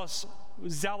zealous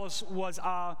was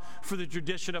I for the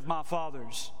tradition of my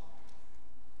fathers."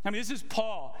 I mean, this is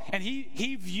Paul. And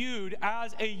he viewed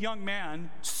as a young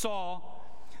man, Saul,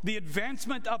 the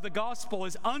advancement of the gospel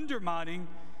is undermining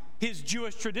his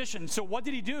Jewish tradition. So what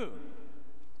did he do?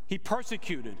 He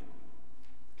persecuted.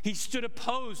 He stood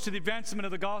opposed to the advancement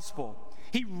of the gospel.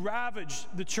 He ravaged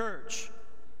the church.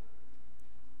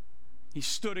 He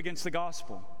stood against the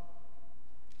gospel.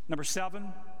 Number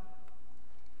 7,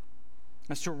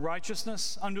 as to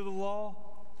righteousness under the law,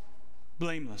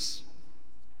 blameless.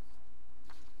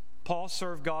 Paul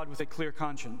served God with a clear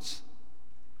conscience.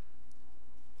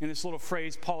 In this little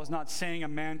phrase, Paul is not saying a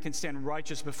man can stand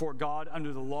righteous before God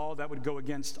under the law. That would go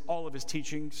against all of his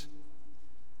teachings.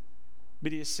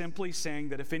 But he is simply saying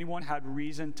that if anyone had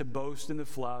reason to boast in the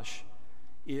flesh,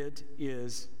 it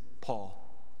is Paul.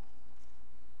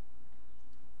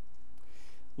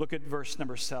 Look at verse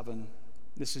number 7.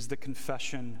 This is the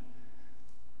confession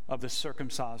of the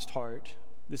circumcised heart.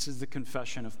 This is the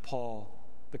confession of Paul,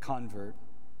 the convert.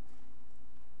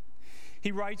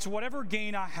 He writes, "Whatever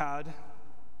gain I had,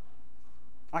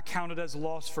 I counted as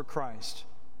loss for Christ.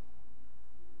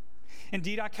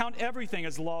 Indeed, I count everything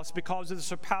as loss because of the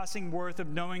surpassing worth of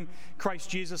knowing Christ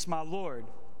Jesus my Lord.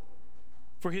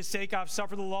 For his sake I've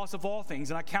suffered the loss of all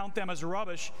things, and I count them as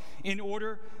rubbish in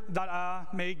order that I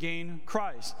may gain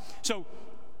Christ. So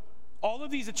all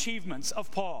of these achievements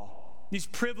of Paul, these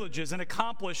privileges and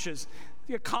accomplishments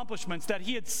that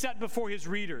he had set before his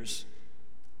readers,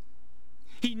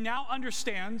 he now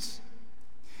understands,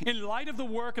 in light of the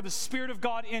work of the Spirit of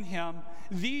God in him,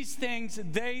 these things,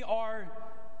 they are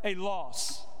a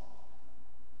loss.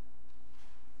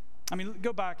 I mean,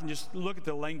 go back and just look at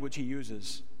the language he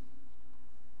uses.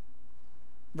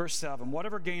 Verse 7,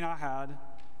 whatever gain I had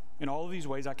in all of these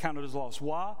ways, I counted as loss.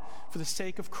 Why? For the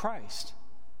sake of Christ.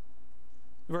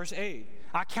 Verse 8,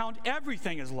 I count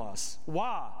everything as loss.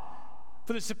 Why?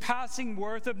 For the surpassing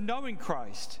worth of knowing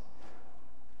Christ.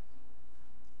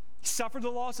 He suffered the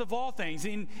loss of all things.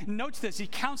 And notes this, he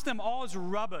counts them all as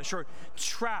rubbish or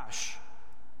trash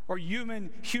or human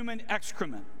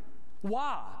excrement.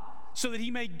 Why? So that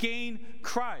he may gain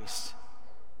Christ.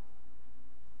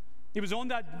 It was on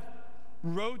that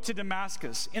road to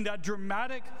Damascus, in that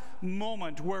dramatic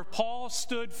moment where Paul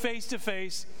stood face to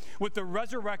face with the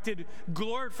resurrected,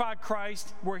 glorified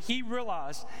Christ, where he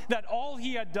realized that all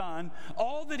he had done,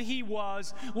 all that he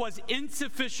was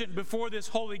insufficient before this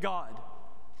holy God.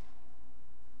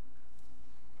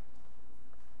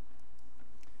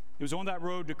 It was on that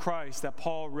road to Christ that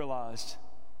Paul realized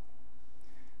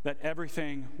that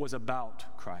everything was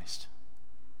about Christ.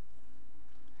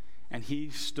 And he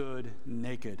stood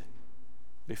naked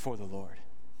before the Lord.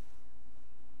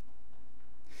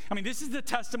 I mean, this is the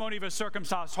testimony of a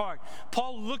circumcised heart.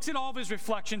 Paul looks at all of his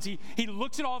reflections. He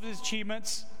looks at all of his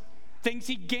achievements, things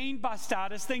he gained by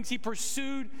status, things he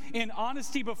pursued in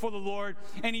honesty before the Lord,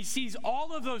 and he sees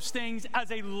all of those things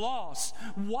as a loss.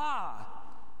 Why?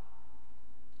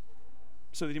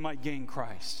 So that he might gain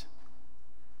Christ.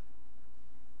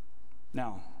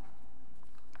 Now,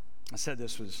 I said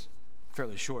this was a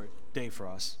fairly short day for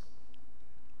us.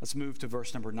 Let's move to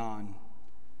verse number 9.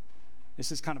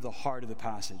 This is kind of the heart of the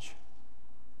passage.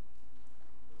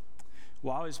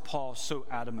 Why is Paul so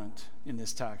adamant in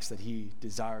this text that he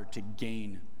desired to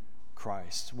gain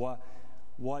Christ?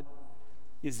 What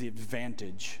is the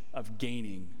advantage of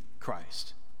gaining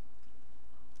Christ?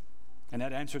 And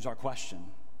that answers our question.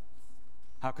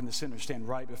 How can the sinner stand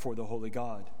right before the holy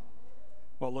God?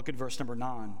 Well, look at verse number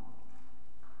 9.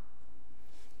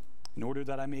 In order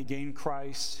that I may gain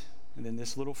Christ, and then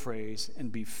this little phrase,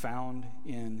 and be found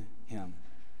in him.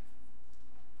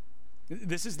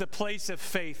 This is the place of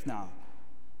faith now.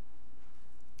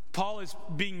 Paul is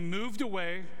being moved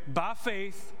away by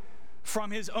faith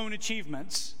from his own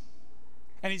achievements,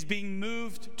 and he's being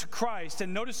moved to Christ.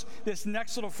 And notice this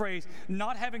next little phrase,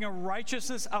 not having a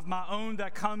righteousness of my own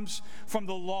that comes from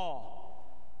the law.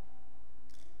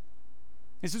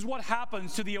 This is what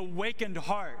happens to the awakened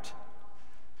heart.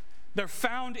 They're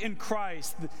found in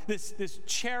Christ, this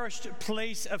cherished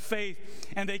place of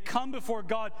faith, and they come before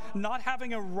God not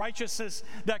having a righteousness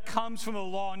that comes from the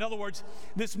law. In other words,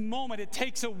 this moment, it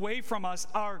takes away from us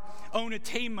our own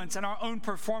attainments and our own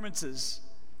performances.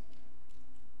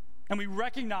 And we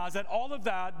recognize that all of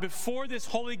that before this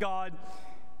holy God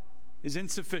is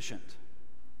insufficient.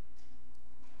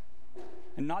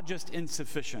 And not just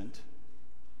insufficient,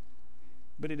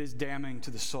 but it is damning to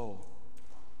the soul.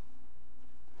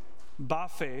 By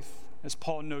faith, as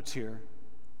Paul notes here,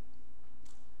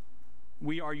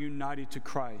 we are united to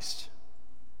Christ.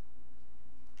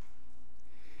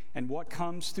 And what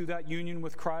comes through that union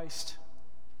with Christ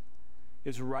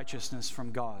is righteousness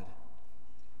from God.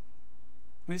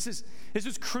 I mean, this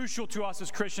is crucial to us as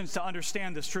Christians to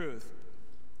understand this truth.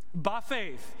 By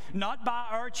faith, not by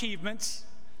our achievements,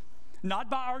 not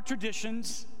by our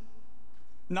traditions,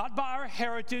 not by our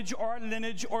heritage or our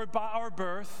lineage or by our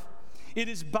birth. It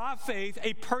is by faith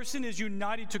a person is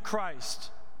united to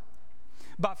Christ.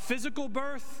 By physical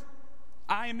birth,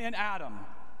 I am in Adam.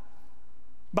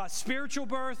 By spiritual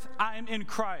birth, I am in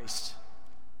Christ.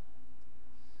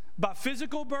 By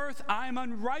physical birth, I am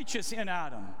unrighteous in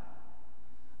Adam.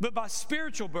 But by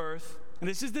spiritual birth, and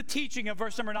this is the teaching of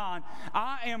verse number 9,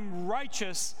 I am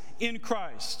righteous in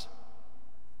Christ.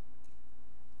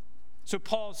 So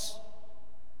Paul's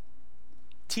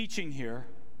teaching here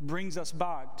brings us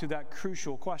back to that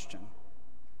crucial question.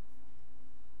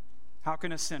 How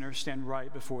can a sinner stand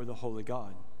right before the holy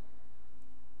God?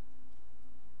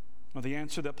 Well, the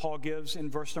answer that Paul gives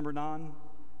in verse number 9,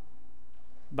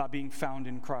 by being found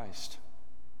in Christ.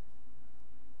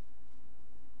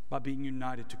 By being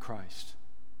united to Christ.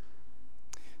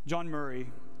 John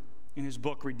Murray, in his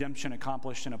book, Redemption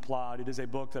Accomplished and Applied, it is a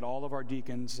book that all of our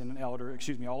deacons and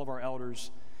all of our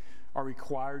elders are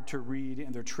required to read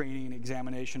in their training and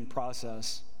examination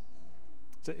process.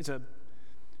 It's a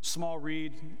small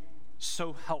read,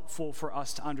 so helpful for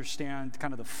us to understand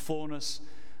kind of the fullness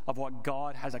of what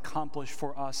God has accomplished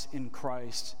for us in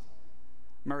Christ.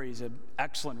 Murray is an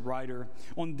excellent writer.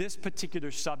 On this particular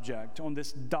subject, on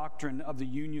this doctrine of the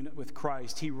union with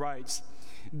Christ, he writes,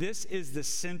 "This is the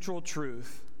central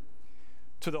truth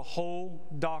to the whole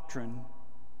doctrine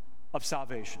of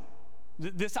salvation."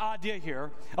 This idea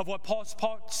here of what Paul's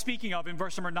speaking of in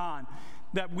verse number 9,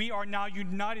 that we are now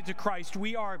united to Christ,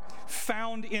 we are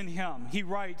found in him. He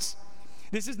writes,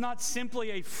 this is not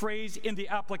simply a phrase in the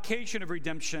application of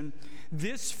redemption.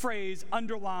 This phrase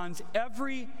underlines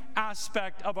every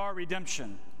aspect of our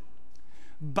redemption.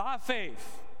 By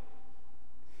faith,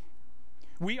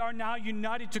 we are now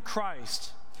united to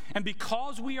Christ. And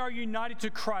because we are united to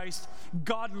Christ,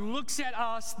 God looks at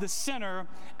us, the sinner,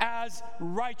 as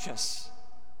righteous.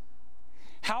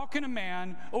 How can a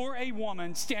man or a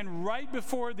woman stand right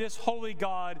before this holy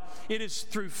God? It is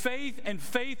through faith and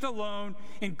faith alone,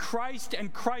 in Christ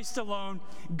and Christ alone.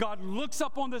 God looks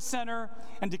up on the sinner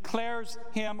and declares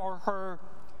him or her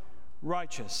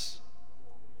righteous.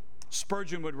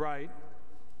 Spurgeon would write,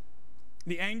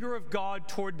 "The anger of God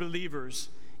toward believers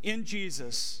in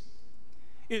Jesus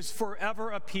is forever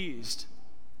appeased.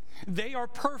 They are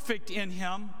perfect in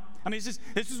him." I mean,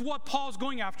 this is what Paul's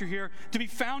going after here. To be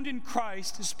found in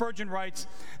Christ, Spurgeon writes,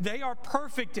 they are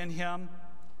perfect in him.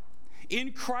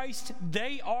 In Christ,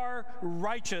 they are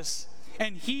righteous,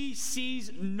 and he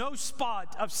sees no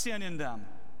spot of sin in them.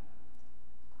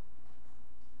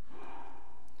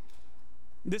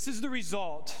 This is the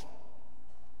result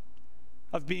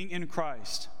of being in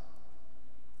Christ.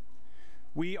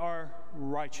 We are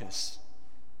righteous.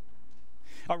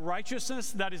 A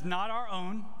righteousness that is not our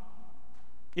own.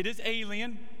 It is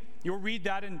alien. You'll read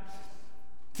that in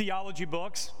theology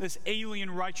books, this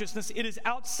alien righteousness. It is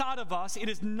outside of us. It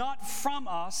is not from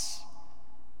us.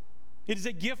 It is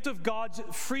a gift of God's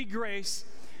free grace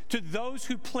to those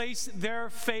who place their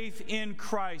faith in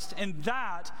Christ. And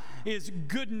that is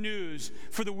good news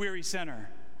for the weary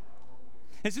sinner.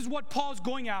 This is what Paul's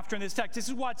going after in this text. This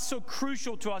is what's so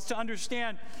crucial to us to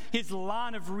understand his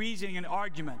line of reasoning and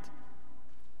argument.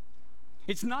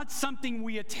 It's not something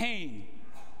we attain.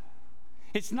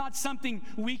 It's not something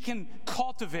we can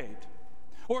cultivate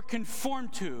or conform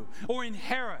to or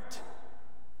inherit.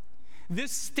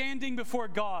 This standing before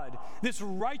God, this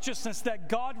righteousness that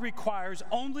God requires,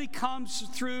 only comes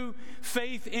through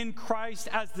faith in Christ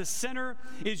as the sinner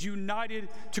is united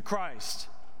to Christ.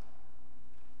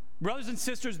 Brothers and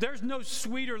sisters, there's no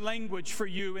sweeter language for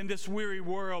you in this weary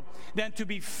world than to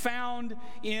be found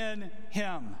in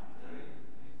him.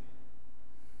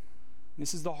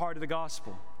 This is the heart of the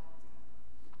gospel.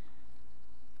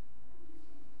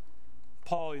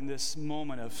 Paul, in this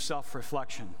moment of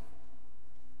self-reflection,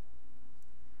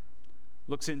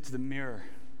 looks into the mirror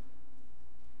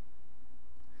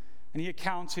and he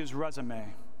accounts his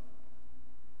resume,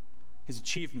 his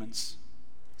achievements,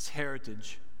 his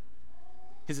heritage,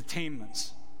 his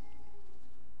attainments.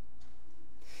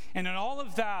 And in all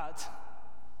of that,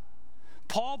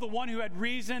 Paul, the one who had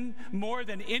reason more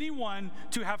than anyone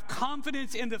to have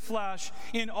confidence in the flesh,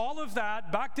 in all of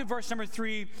that, back to verse number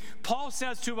 3, Paul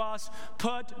says to us,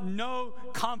 put no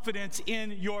confidence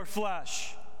in your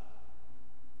flesh.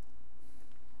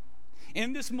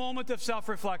 In this moment of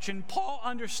self-reflection, Paul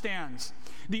understands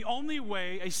the only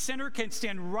way a sinner can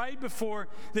stand right before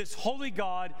this holy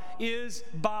God is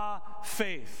by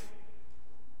faith.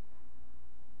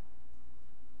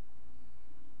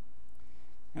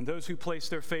 And those who place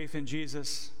their faith in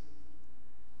Jesus,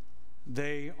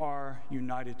 they are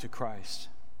united to Christ.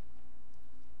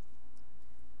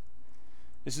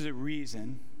 This is a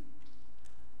reason,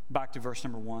 back to verse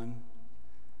number 1,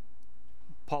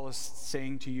 Paul is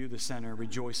saying to you, the sinner,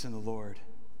 rejoice in the Lord.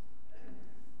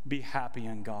 Be happy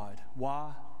in God.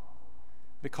 Why?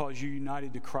 Because you're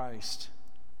united to Christ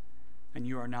and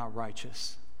you are now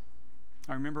righteous.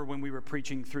 I remember when we were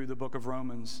preaching through the book of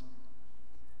Romans,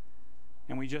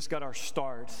 and we just got our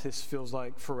start. This feels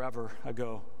like forever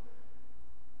ago.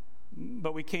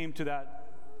 But we came to that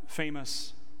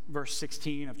famous verse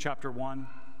 16 of chapter 1.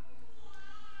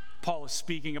 Paul is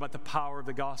speaking about the power of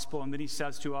the gospel, and then he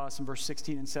says to us in verse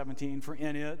 16 and 17, for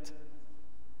in it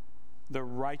the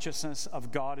righteousness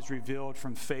of God is revealed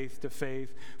from faith to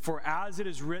faith. For as it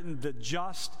is written, the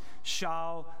just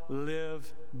shall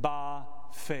live by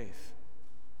faith.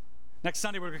 Next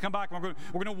Sunday, we're going to come back and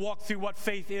we're going to walk through what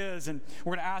faith is, and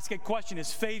we're going to ask a question.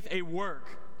 Is faith a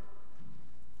work?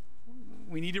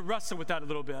 We need to wrestle with that a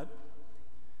little bit.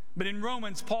 But in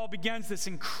Romans, Paul begins this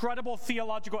incredible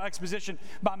theological exposition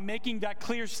by making that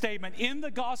clear statement. In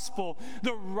the gospel,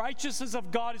 the righteousness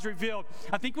of God is revealed.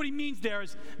 I think what he means there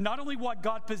is not only what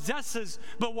God possesses,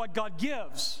 but what God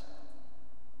gives.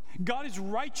 God is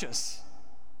righteous.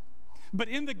 But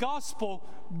in the gospel,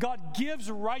 God gives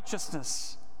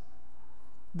righteousness.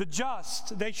 The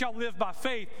just, they shall live by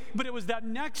faith. But it was that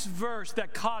next verse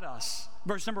that caught us,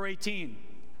 verse number 18,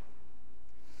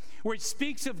 where it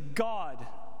speaks of God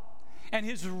and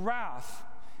his wrath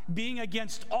being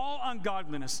against all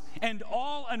ungodliness and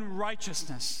all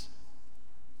unrighteousness.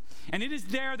 And it is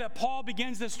there that Paul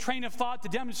begins this train of thought to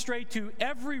demonstrate to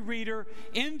every reader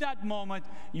in that moment,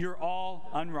 you're all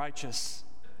unrighteous.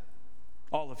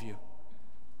 All of you.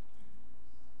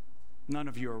 None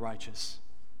of you are righteous.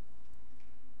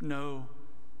 No,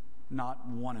 not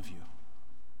one of you.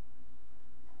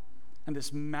 And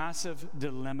this massive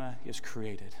dilemma is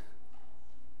created.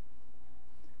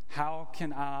 How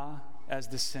can I, as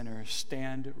the sinner,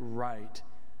 stand right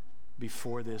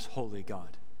before this holy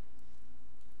God?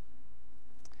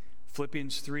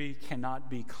 Philippians 3 cannot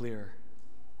be clearer.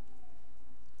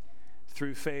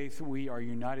 Through faith, we are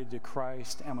united to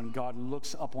Christ, and when God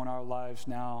looks upon our lives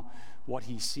now, what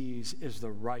he sees is the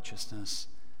righteousness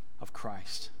of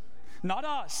Christ. Not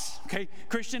us, okay?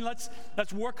 Christian, let's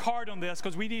work hard on this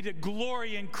because we need to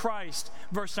glory in Christ,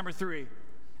 verse number 3.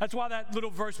 That's why that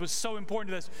little verse was so important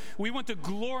to this. We want to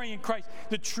glory in Christ.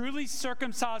 The truly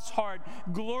circumcised heart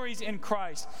glories in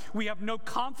Christ. We have no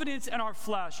confidence in our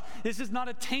flesh. This is not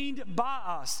attained by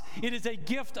us. It is a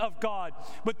gift of God.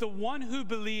 But the one who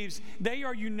believes, they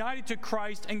are united to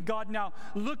Christ, and God now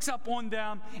looks up on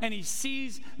them, and he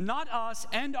sees not us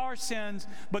and our sins,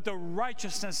 but the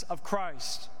righteousness of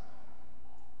Christ.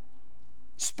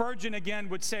 Spurgeon again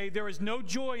would say, there is no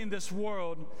joy in this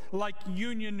world like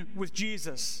union with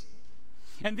Jesus.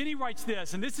 And then he writes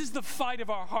this, and this is the fight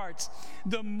of our hearts.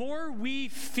 The more we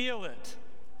feel it,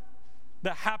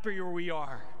 the happier we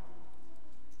are.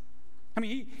 I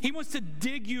mean, he wants to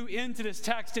dig you into this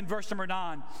text in verse number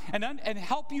 9 and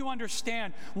help you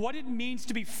understand what it means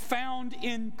to be found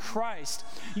in Christ.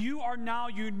 You are now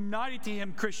united to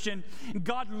him, Christian.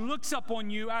 God looks upon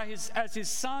you as his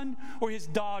son or his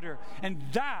daughter, and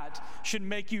that should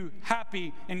make you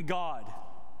happy in God.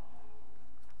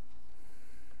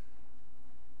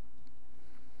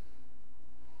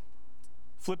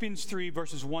 Philippians 3,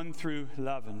 verses 1 through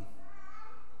 11,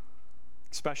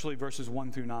 especially verses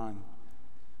 1 through 9.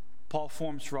 Paul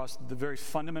forms for us the very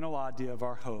fundamental idea of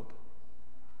our hope.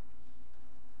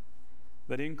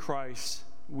 That in Christ,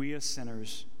 we as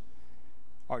sinners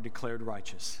are declared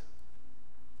righteous.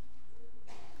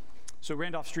 So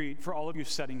Randolph Street, for all of you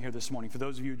sitting here this morning, for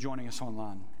those of you joining us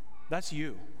online, that's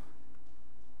you.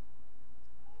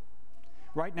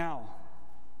 Right now,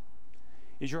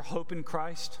 is your hope in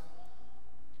Christ?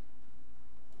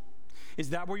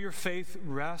 Is that where your faith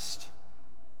rests?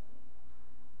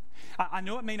 I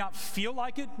know it may not feel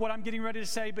like it, what I'm getting ready to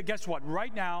say, but guess what?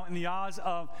 Right now, in the eyes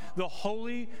of the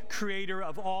holy creator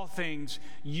of all things,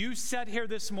 you sat here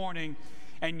this morning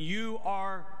and you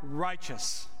are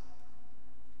righteous.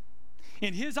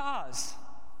 In his eyes,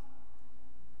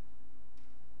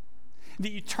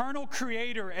 the eternal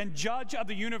creator and judge of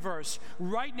the universe,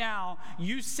 right now,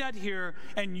 you sat here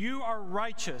and you are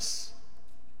righteous.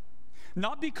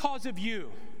 Not because of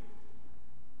you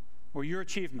or your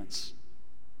achievements,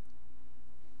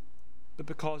 but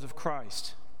because of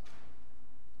Christ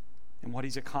and what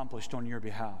he's accomplished on your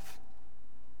behalf.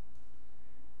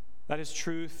 That is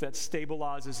truth that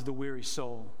stabilizes the weary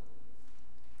soul.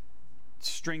 It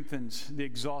strengthens the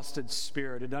exhausted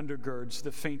spirit. It undergirds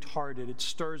the faint-hearted. It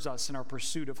stirs us in our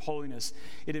pursuit of holiness.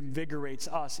 It invigorates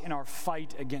us in our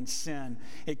fight against sin.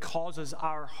 It causes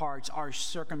our hearts, our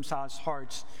circumcised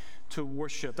hearts, to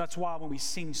worship. That's why when we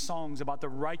sing songs about the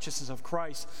righteousness of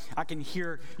Christ, I can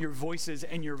hear your voices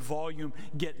and your volume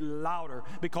get louder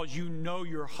because you know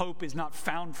your hope is not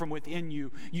found from within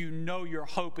you. You know your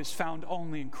hope is found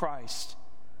only in Christ.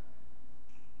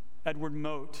 Edward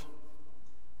Mote,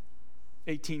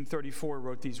 1834,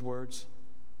 wrote these words.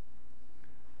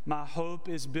 My hope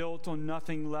is built on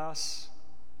nothing less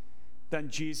than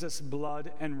Jesus'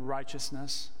 blood and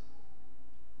righteousness.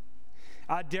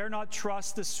 I dare not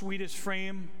trust the sweetest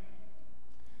frame,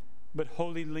 but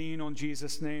wholly lean on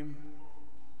Jesus' name.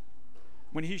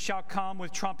 When he shall come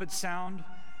with trumpet sound,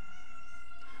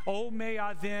 oh, may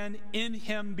I then in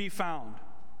him be found.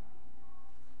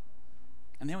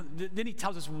 And then he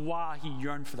tells us why he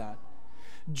yearned for that.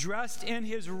 Dressed in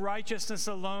his righteousness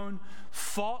alone,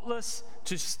 faultless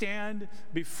to stand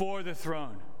before the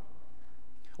throne.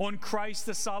 On Christ,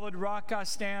 the solid rock, I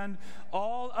stand.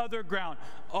 All other ground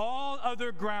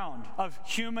of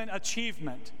human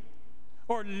achievement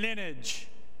or lineage,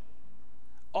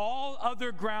 all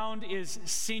other ground is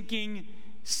sinking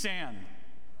sand.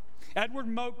 Edward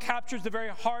Mote captures the very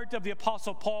heart of the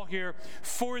Apostle Paul here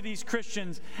for these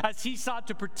Christians as he sought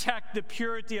to protect the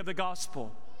purity of the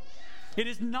gospel. It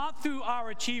is not through our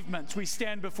achievements we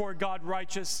stand before God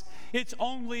righteous. It's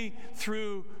only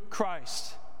through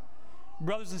Christ.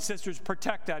 Brothers and sisters,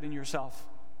 protect that in yourself.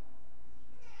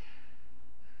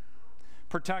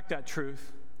 Protect that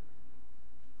truth.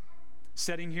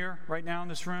 Sitting here right now in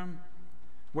this room,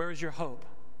 where is your hope?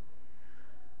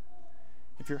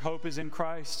 If your hope is in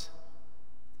Christ,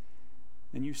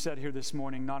 then you sat here this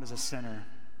morning not as a sinner.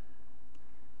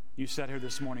 You sat here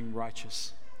this morning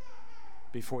righteous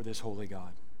before this holy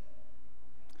God.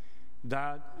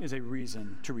 That is a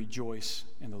reason to rejoice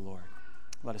in the Lord.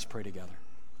 Let us pray together.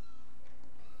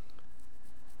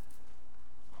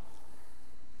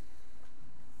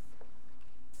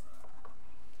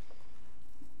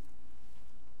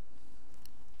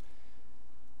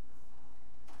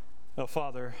 Oh,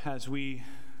 Father, as we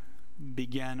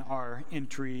begin our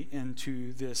entry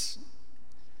into this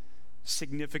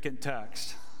significant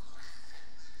text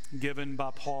given by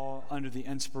Paul under the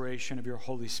inspiration of your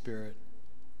Holy Spirit,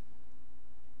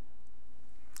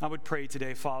 I would pray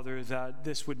today, Father, that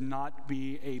this would not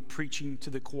be a preaching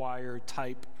to the choir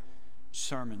type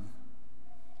sermon,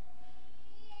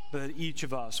 but that each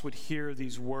of us would hear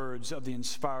these words of the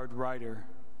inspired writer.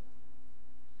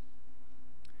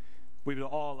 We would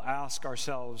all ask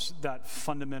ourselves that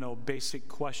fundamental, basic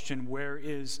question: where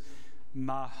is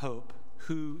my hope?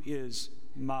 Who is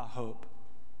my hope?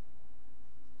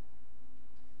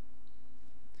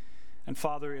 And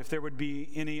Father, if there would be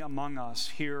any among us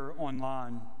here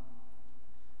online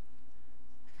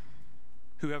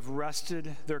who have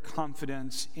rested their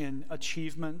confidence in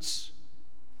achievements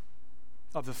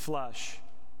of the flesh,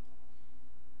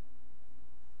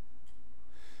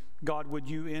 God, would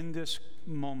you in this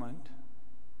moment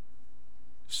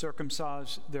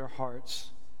circumcise their hearts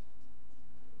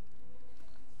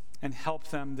and help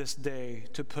them this day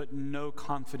to put no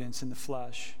confidence in the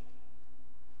flesh,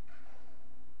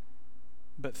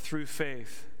 but through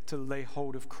faith to lay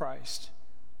hold of Christ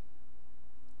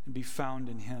and be found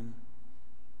in him.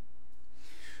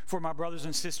 For my brothers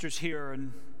and sisters here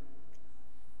and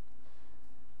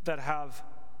that have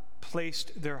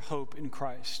placed their hope in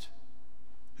Christ,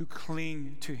 who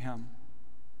cling to him,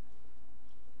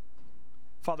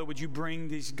 Father, would you bring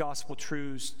these gospel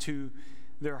truths to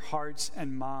their hearts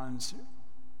and minds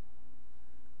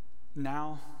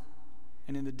now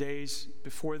and in the days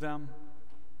before them?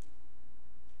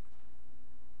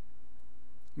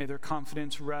 May their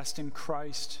confidence rest in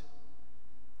Christ.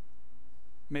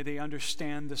 May they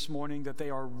understand this morning that they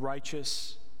are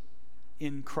righteous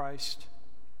in Christ.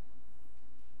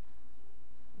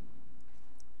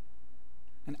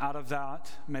 And out of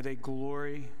that, may they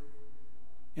glory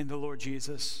in the Lord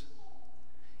Jesus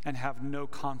and have no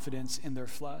confidence in their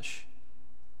flesh.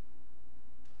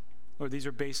 Lord, these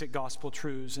are basic gospel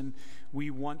truths, and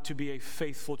we want to be a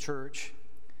faithful church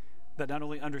that not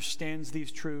only understands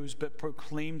these truths, but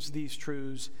proclaims these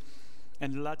truths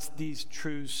and lets these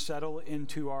truths settle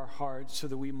into our hearts so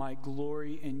that we might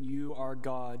glory in you, our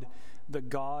God, the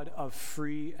God of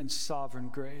free and sovereign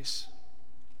grace.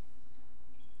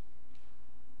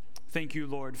 Thank you,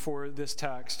 Lord, for this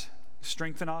text.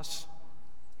 Strengthen us,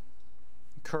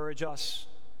 encourage us.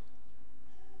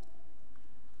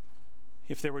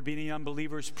 If there would be any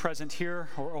unbelievers present here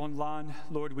or online,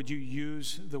 Lord, would you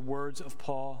use the words of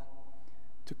Paul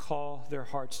to call their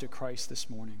hearts to Christ this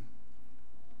morning?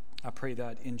 I pray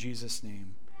that in Jesus'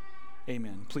 name.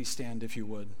 Amen. Please stand if you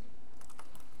would.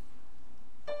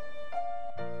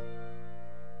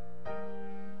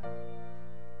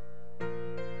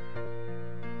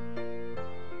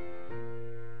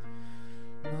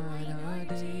 Mine are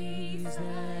days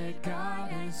that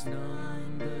God has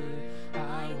numbered.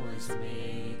 I was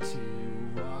made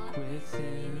to walk with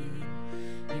him.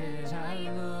 Yet I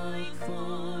look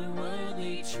for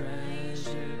worldly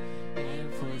treasure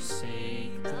and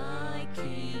forsake the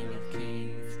King of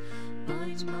Kings.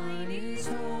 But mine is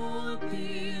hope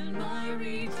in my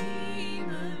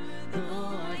Redeemer.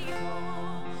 Though I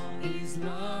fall, his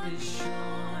love is sure.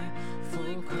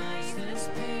 For Christ has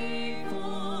paid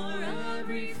for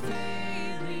every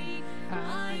failing.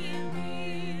 I am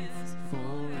his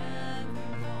forevermore.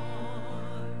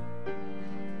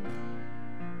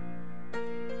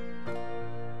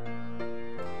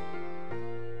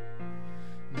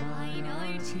 Mine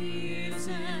are tears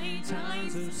and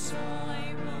times of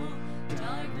sorrow,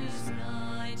 darkness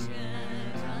night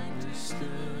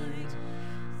stood.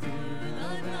 Through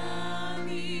the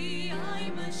valley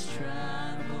I must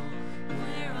travel,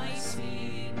 where I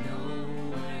see no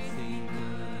earthly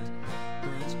good,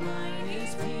 but mine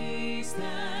is peace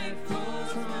that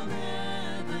flows from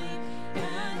heaven,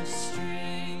 and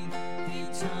strength in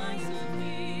times of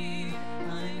need.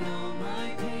 I know my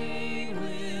pain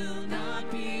will not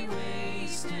be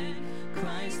wasted.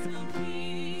 Christ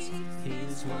completes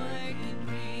his work in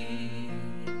me.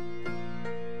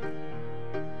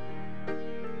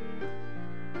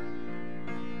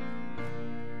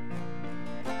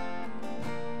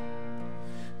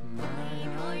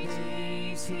 Mine are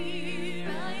days here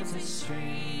as a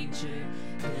stranger,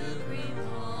 pilgrim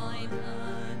on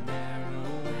a narrow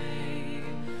way.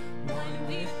 One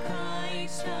with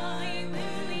Christ I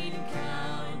will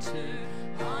encounter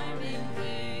harm and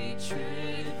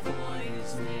hatred for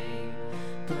his name.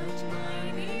 But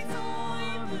mine is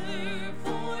armor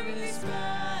for this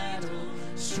battle,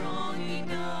 strong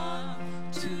enough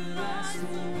to last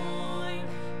the war.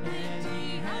 And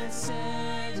he has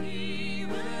said he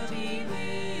will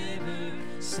deliver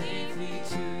safely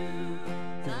to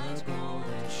the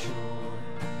golden shore.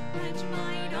 And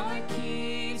mine are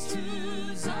keys to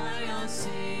Zion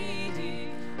city,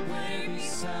 where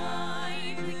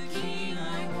beside the King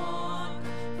I walk.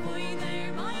 For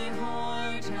there my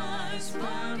heart has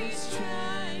found his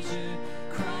treasure.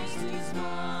 Christ is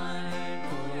mine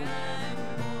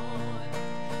forevermore.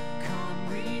 Come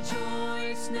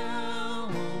rejoice now,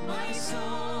 O my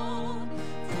soul,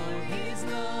 for his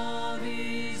love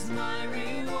is my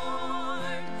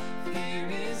reward. Fear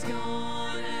is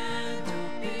gone and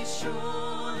hope is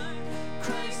sure.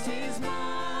 Christ is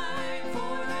mine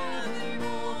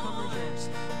forevermore.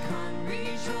 Come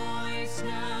rejoice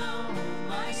now, O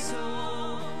my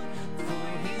soul, for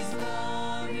his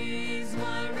love is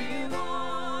my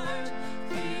reward.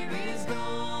 Fear is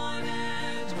gone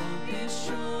and hope is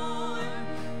sure.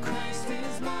 Christ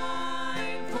is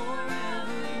mine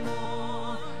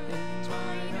forevermore. And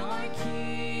mine are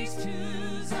keys to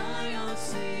Zion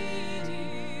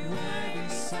city, where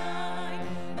beside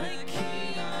the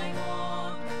King I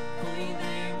walk. For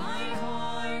there my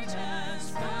heart has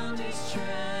found his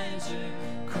treasure.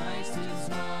 Christ is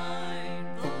mine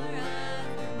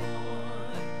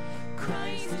forevermore.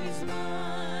 Christ is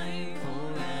mine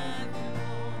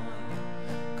forevermore.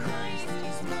 Christ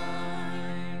is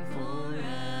mine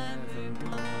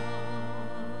forevermore.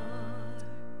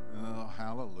 Oh,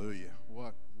 hallelujah.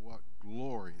 What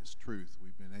glorious truth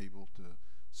we've been able to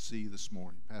see this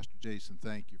morning. Pastor Jason,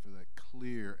 thank you for that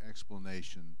clear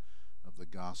explanation of the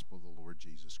gospel of the Lord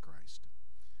Jesus Christ.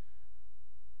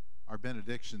 Our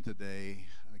benediction today,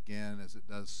 again, as it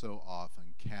does so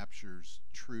often, captures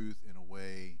truth in a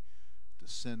way to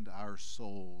send our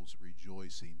souls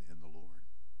rejoicing in the Lord.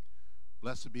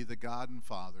 Blessed be the God and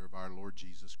Father of our Lord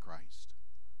Jesus Christ.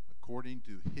 According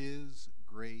to his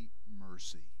great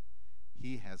mercy,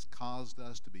 he has caused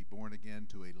us to be born again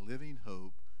to a living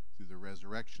hope through the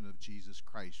resurrection of Jesus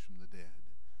Christ from the dead,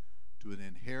 to an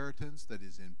inheritance that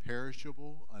is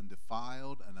imperishable,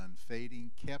 undefiled, and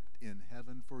unfading, kept in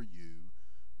heaven for you,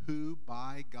 who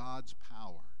by God's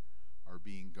power are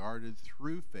being guarded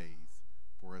through faith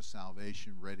for a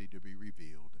salvation ready to be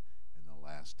revealed in the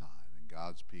last time. And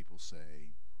God's people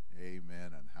say,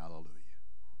 amen and hallelujah.